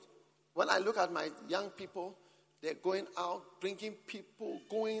will do it. When I look at my young people, they're going out, bringing people,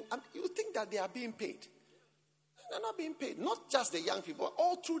 you think that they are being paid. They're not being paid. Not just the young people,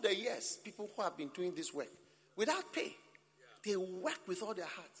 all through the years, people who have been doing this work without pay. They work with all their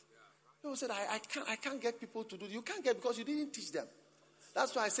heart. People said, I can't get people to do it. You can't get because you didn't teach them.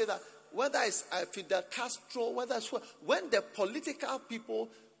 That's why I say that whether it's Fidel Castro, when the political people,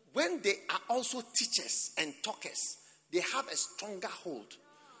 when they are also teachers and talkers, they have a stronger hold.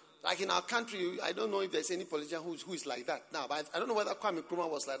 Like in our country, I don't know if there's any politician who is like that now. But I don't know whether Kwame Nkrumah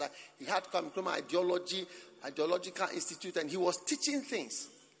was like that. He had Kwame Nkrumah Ideological Institute, and he was teaching things.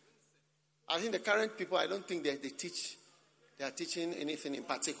 I think the current people, I don't think they teach. They are teaching anything in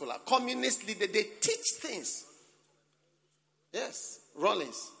particular. Communist leaders, they teach things. Yes.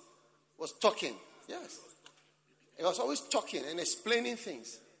 Rollins was talking. Yes. He was always talking and explaining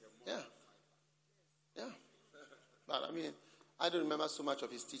things. Yeah. Yeah. But I mean, I don't remember so much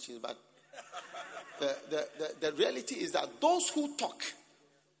of his teachings, but the reality is that those who talk,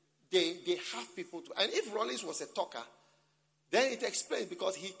 they have people to. And if Rollins was a talker, then it explains,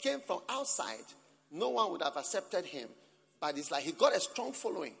 because he came from outside, no one would have accepted him. But it's like he got a strong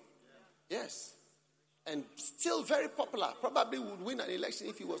following. Yes. And still very popular. Probably would win an election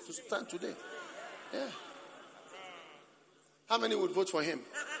if he was to stand today. Yeah. How many would vote for him?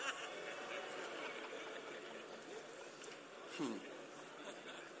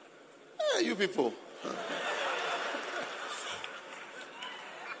 Yeah, you people.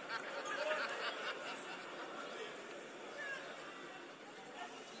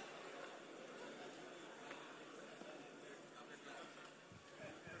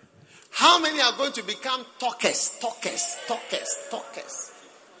 How many are going to become talkers? Talk.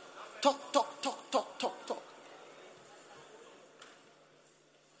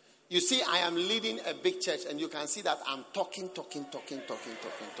 You see, I am leading a big church, and you can see that I'm talking.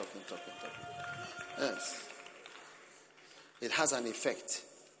 Yes. It has an effect.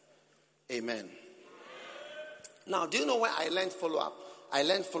 Amen. Now, do you know where I learned follow-up? I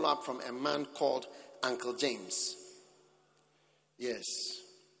learned follow-up from a man called Uncle James. Yes.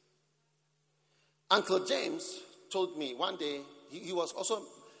 Uncle James told me one day, he was also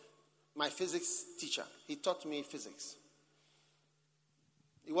my physics teacher. He taught me physics.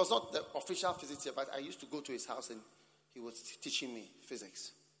 He was not the official physics teacher, but I used to go to his house and he was teaching me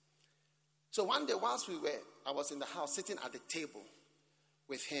physics. So one day whilst I was in the house sitting at the table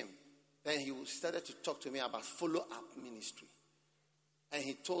with him, then he started to talk to me about follow-up ministry. And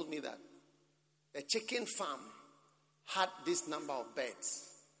he told me that a chicken farm had this number of birds.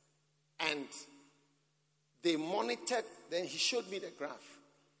 And they monitored, then he showed me the graph.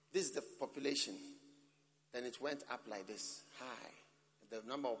 This is the population. Then it went up like this, high. The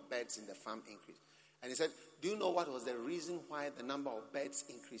number of birds in the farm increased. And he said, do you know what was the reason why the number of birds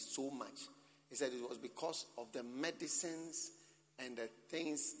increased so much? He said it was because of the medicines and the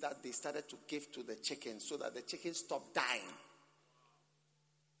things that they started to give to the chickens so that the chickens stopped dying.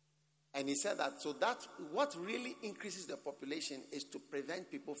 And he said that, so that what really increases the population is to prevent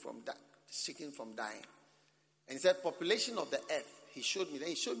people from chicken from dying. And he said population of the earth, he showed me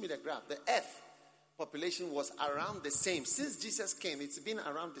the graph. The earth population was around the same. Since Jesus came, it's been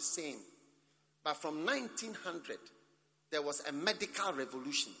around the same. But from 1900, there was a medical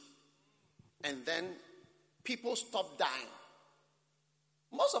revolution. And then people stopped dying.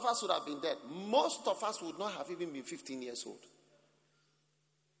 Most of us would have been dead. Most of us would not have even been 15 years old.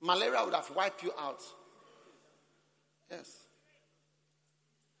 Malaria would have wiped you out. Yes.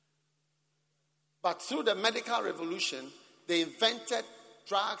 But through the medical revolution, they invented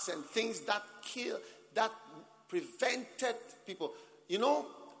drugs and things that prevented people. You know,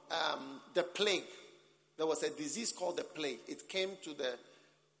 the plague. There was a disease called the plague. It came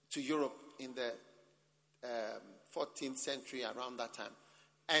to Europe in the 14th century, around that time.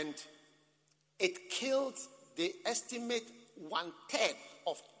 And it killed, they estimate 1/3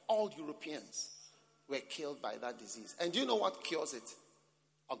 of all Europeans were killed by that disease. And do you know what cures it?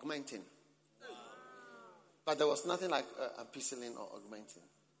 Augmentin. But there was nothing like ampicillin or augmentin.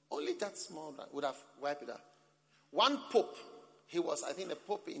 Only that small would have wiped it out. One pope, he was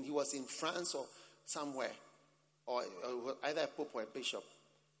in France or somewhere, or either a pope or a bishop.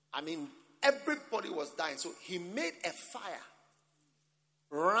 I mean, everybody was dying. So he made a fire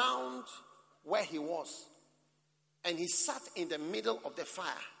round where he was. And he sat in the middle of the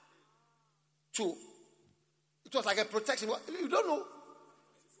fire. It was like a protection. You don't know.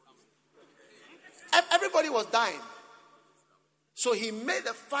 Everybody was dying. So he made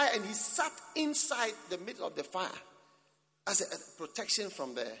a fire and he sat inside the middle of the fire as a protection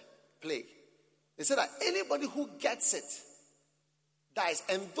from the plague. They said that anybody who gets it dies.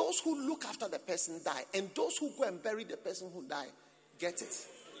 And those who look after the person die. And those who go and bury the person who died get it.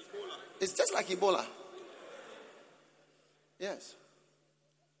 It's just like Ebola. Yes.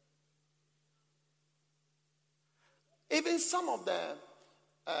 Even some of the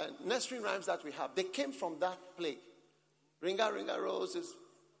nursery rhymes that we have, they came from that plague. Ringa, ringa, roses,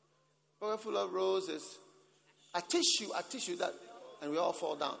 full of roses. A tissue that, and we all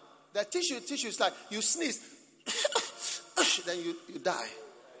fall down. The tissue is like you sneeze, then you die.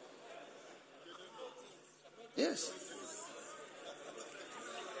 Yes.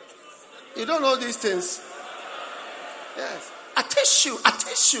 You don't know these things. Yes. A tissue, and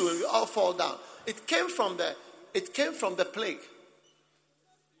we all fall down. It came from the plague.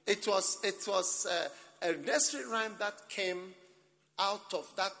 It was a nursery rhyme that came out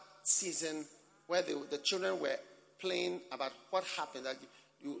of that season where the children were playing about what happened. That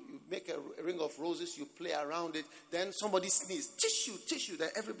you make a ring of roses, you play around it, then somebody sneezes, tissue, then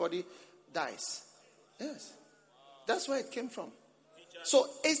everybody dies. Yes. That's where it came from. So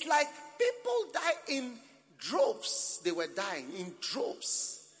it's like people die in droves. They were dying in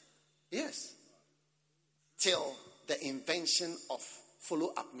droves. Yes. Till the invention of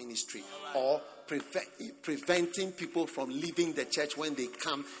follow-up ministry or preventing people from leaving the church when they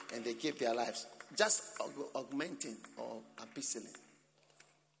come and they give their lives. Just augmenting or ampicillin,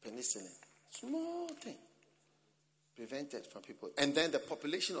 penicillin. Small thing. Prevented from people. And then the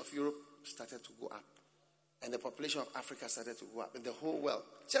population of Europe started to go up. And the population of Africa started to go up. And the whole world.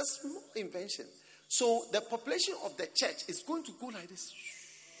 Just small invention. So the population of the church is going to go like this.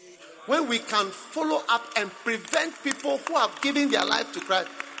 When we can follow up and prevent people who have given their life to Christ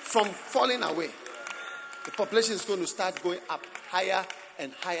from falling away, the population is going to start going up higher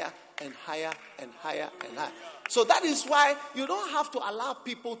and higher and higher and higher and higher. So that is why you don't have to allow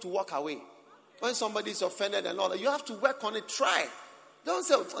people to walk away. When somebody is offended and all that, you have to work on it. Try. Don't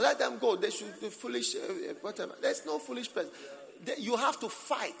say, let them go. They should be foolish, whatever. There's no foolish person. You have to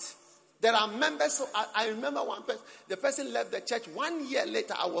fight. There are members. So I remember one person. The person left the church. 1 year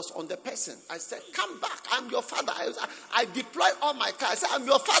later, I was on the person. I said, come back. I'm your father. I deployed all my car. I said, I'm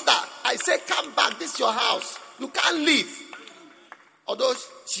your father. I said, come back. This is your house. You can't leave. Although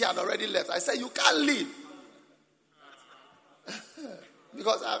she had already left. I said, you can't leave.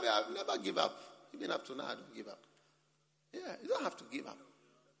 Because I've never give up. Even up to now, I don't give up. Yeah, you don't have to give up.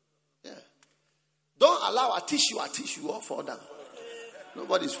 Yeah. Don't allow a tissue all fall down.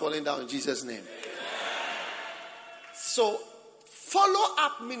 Nobody's falling down in Jesus' name. So,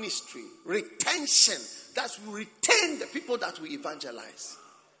 follow-up ministry, retention. That's we retain the people that we evangelize.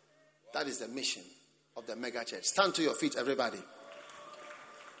 That is the mission of the mega church. Stand to your feet, everybody.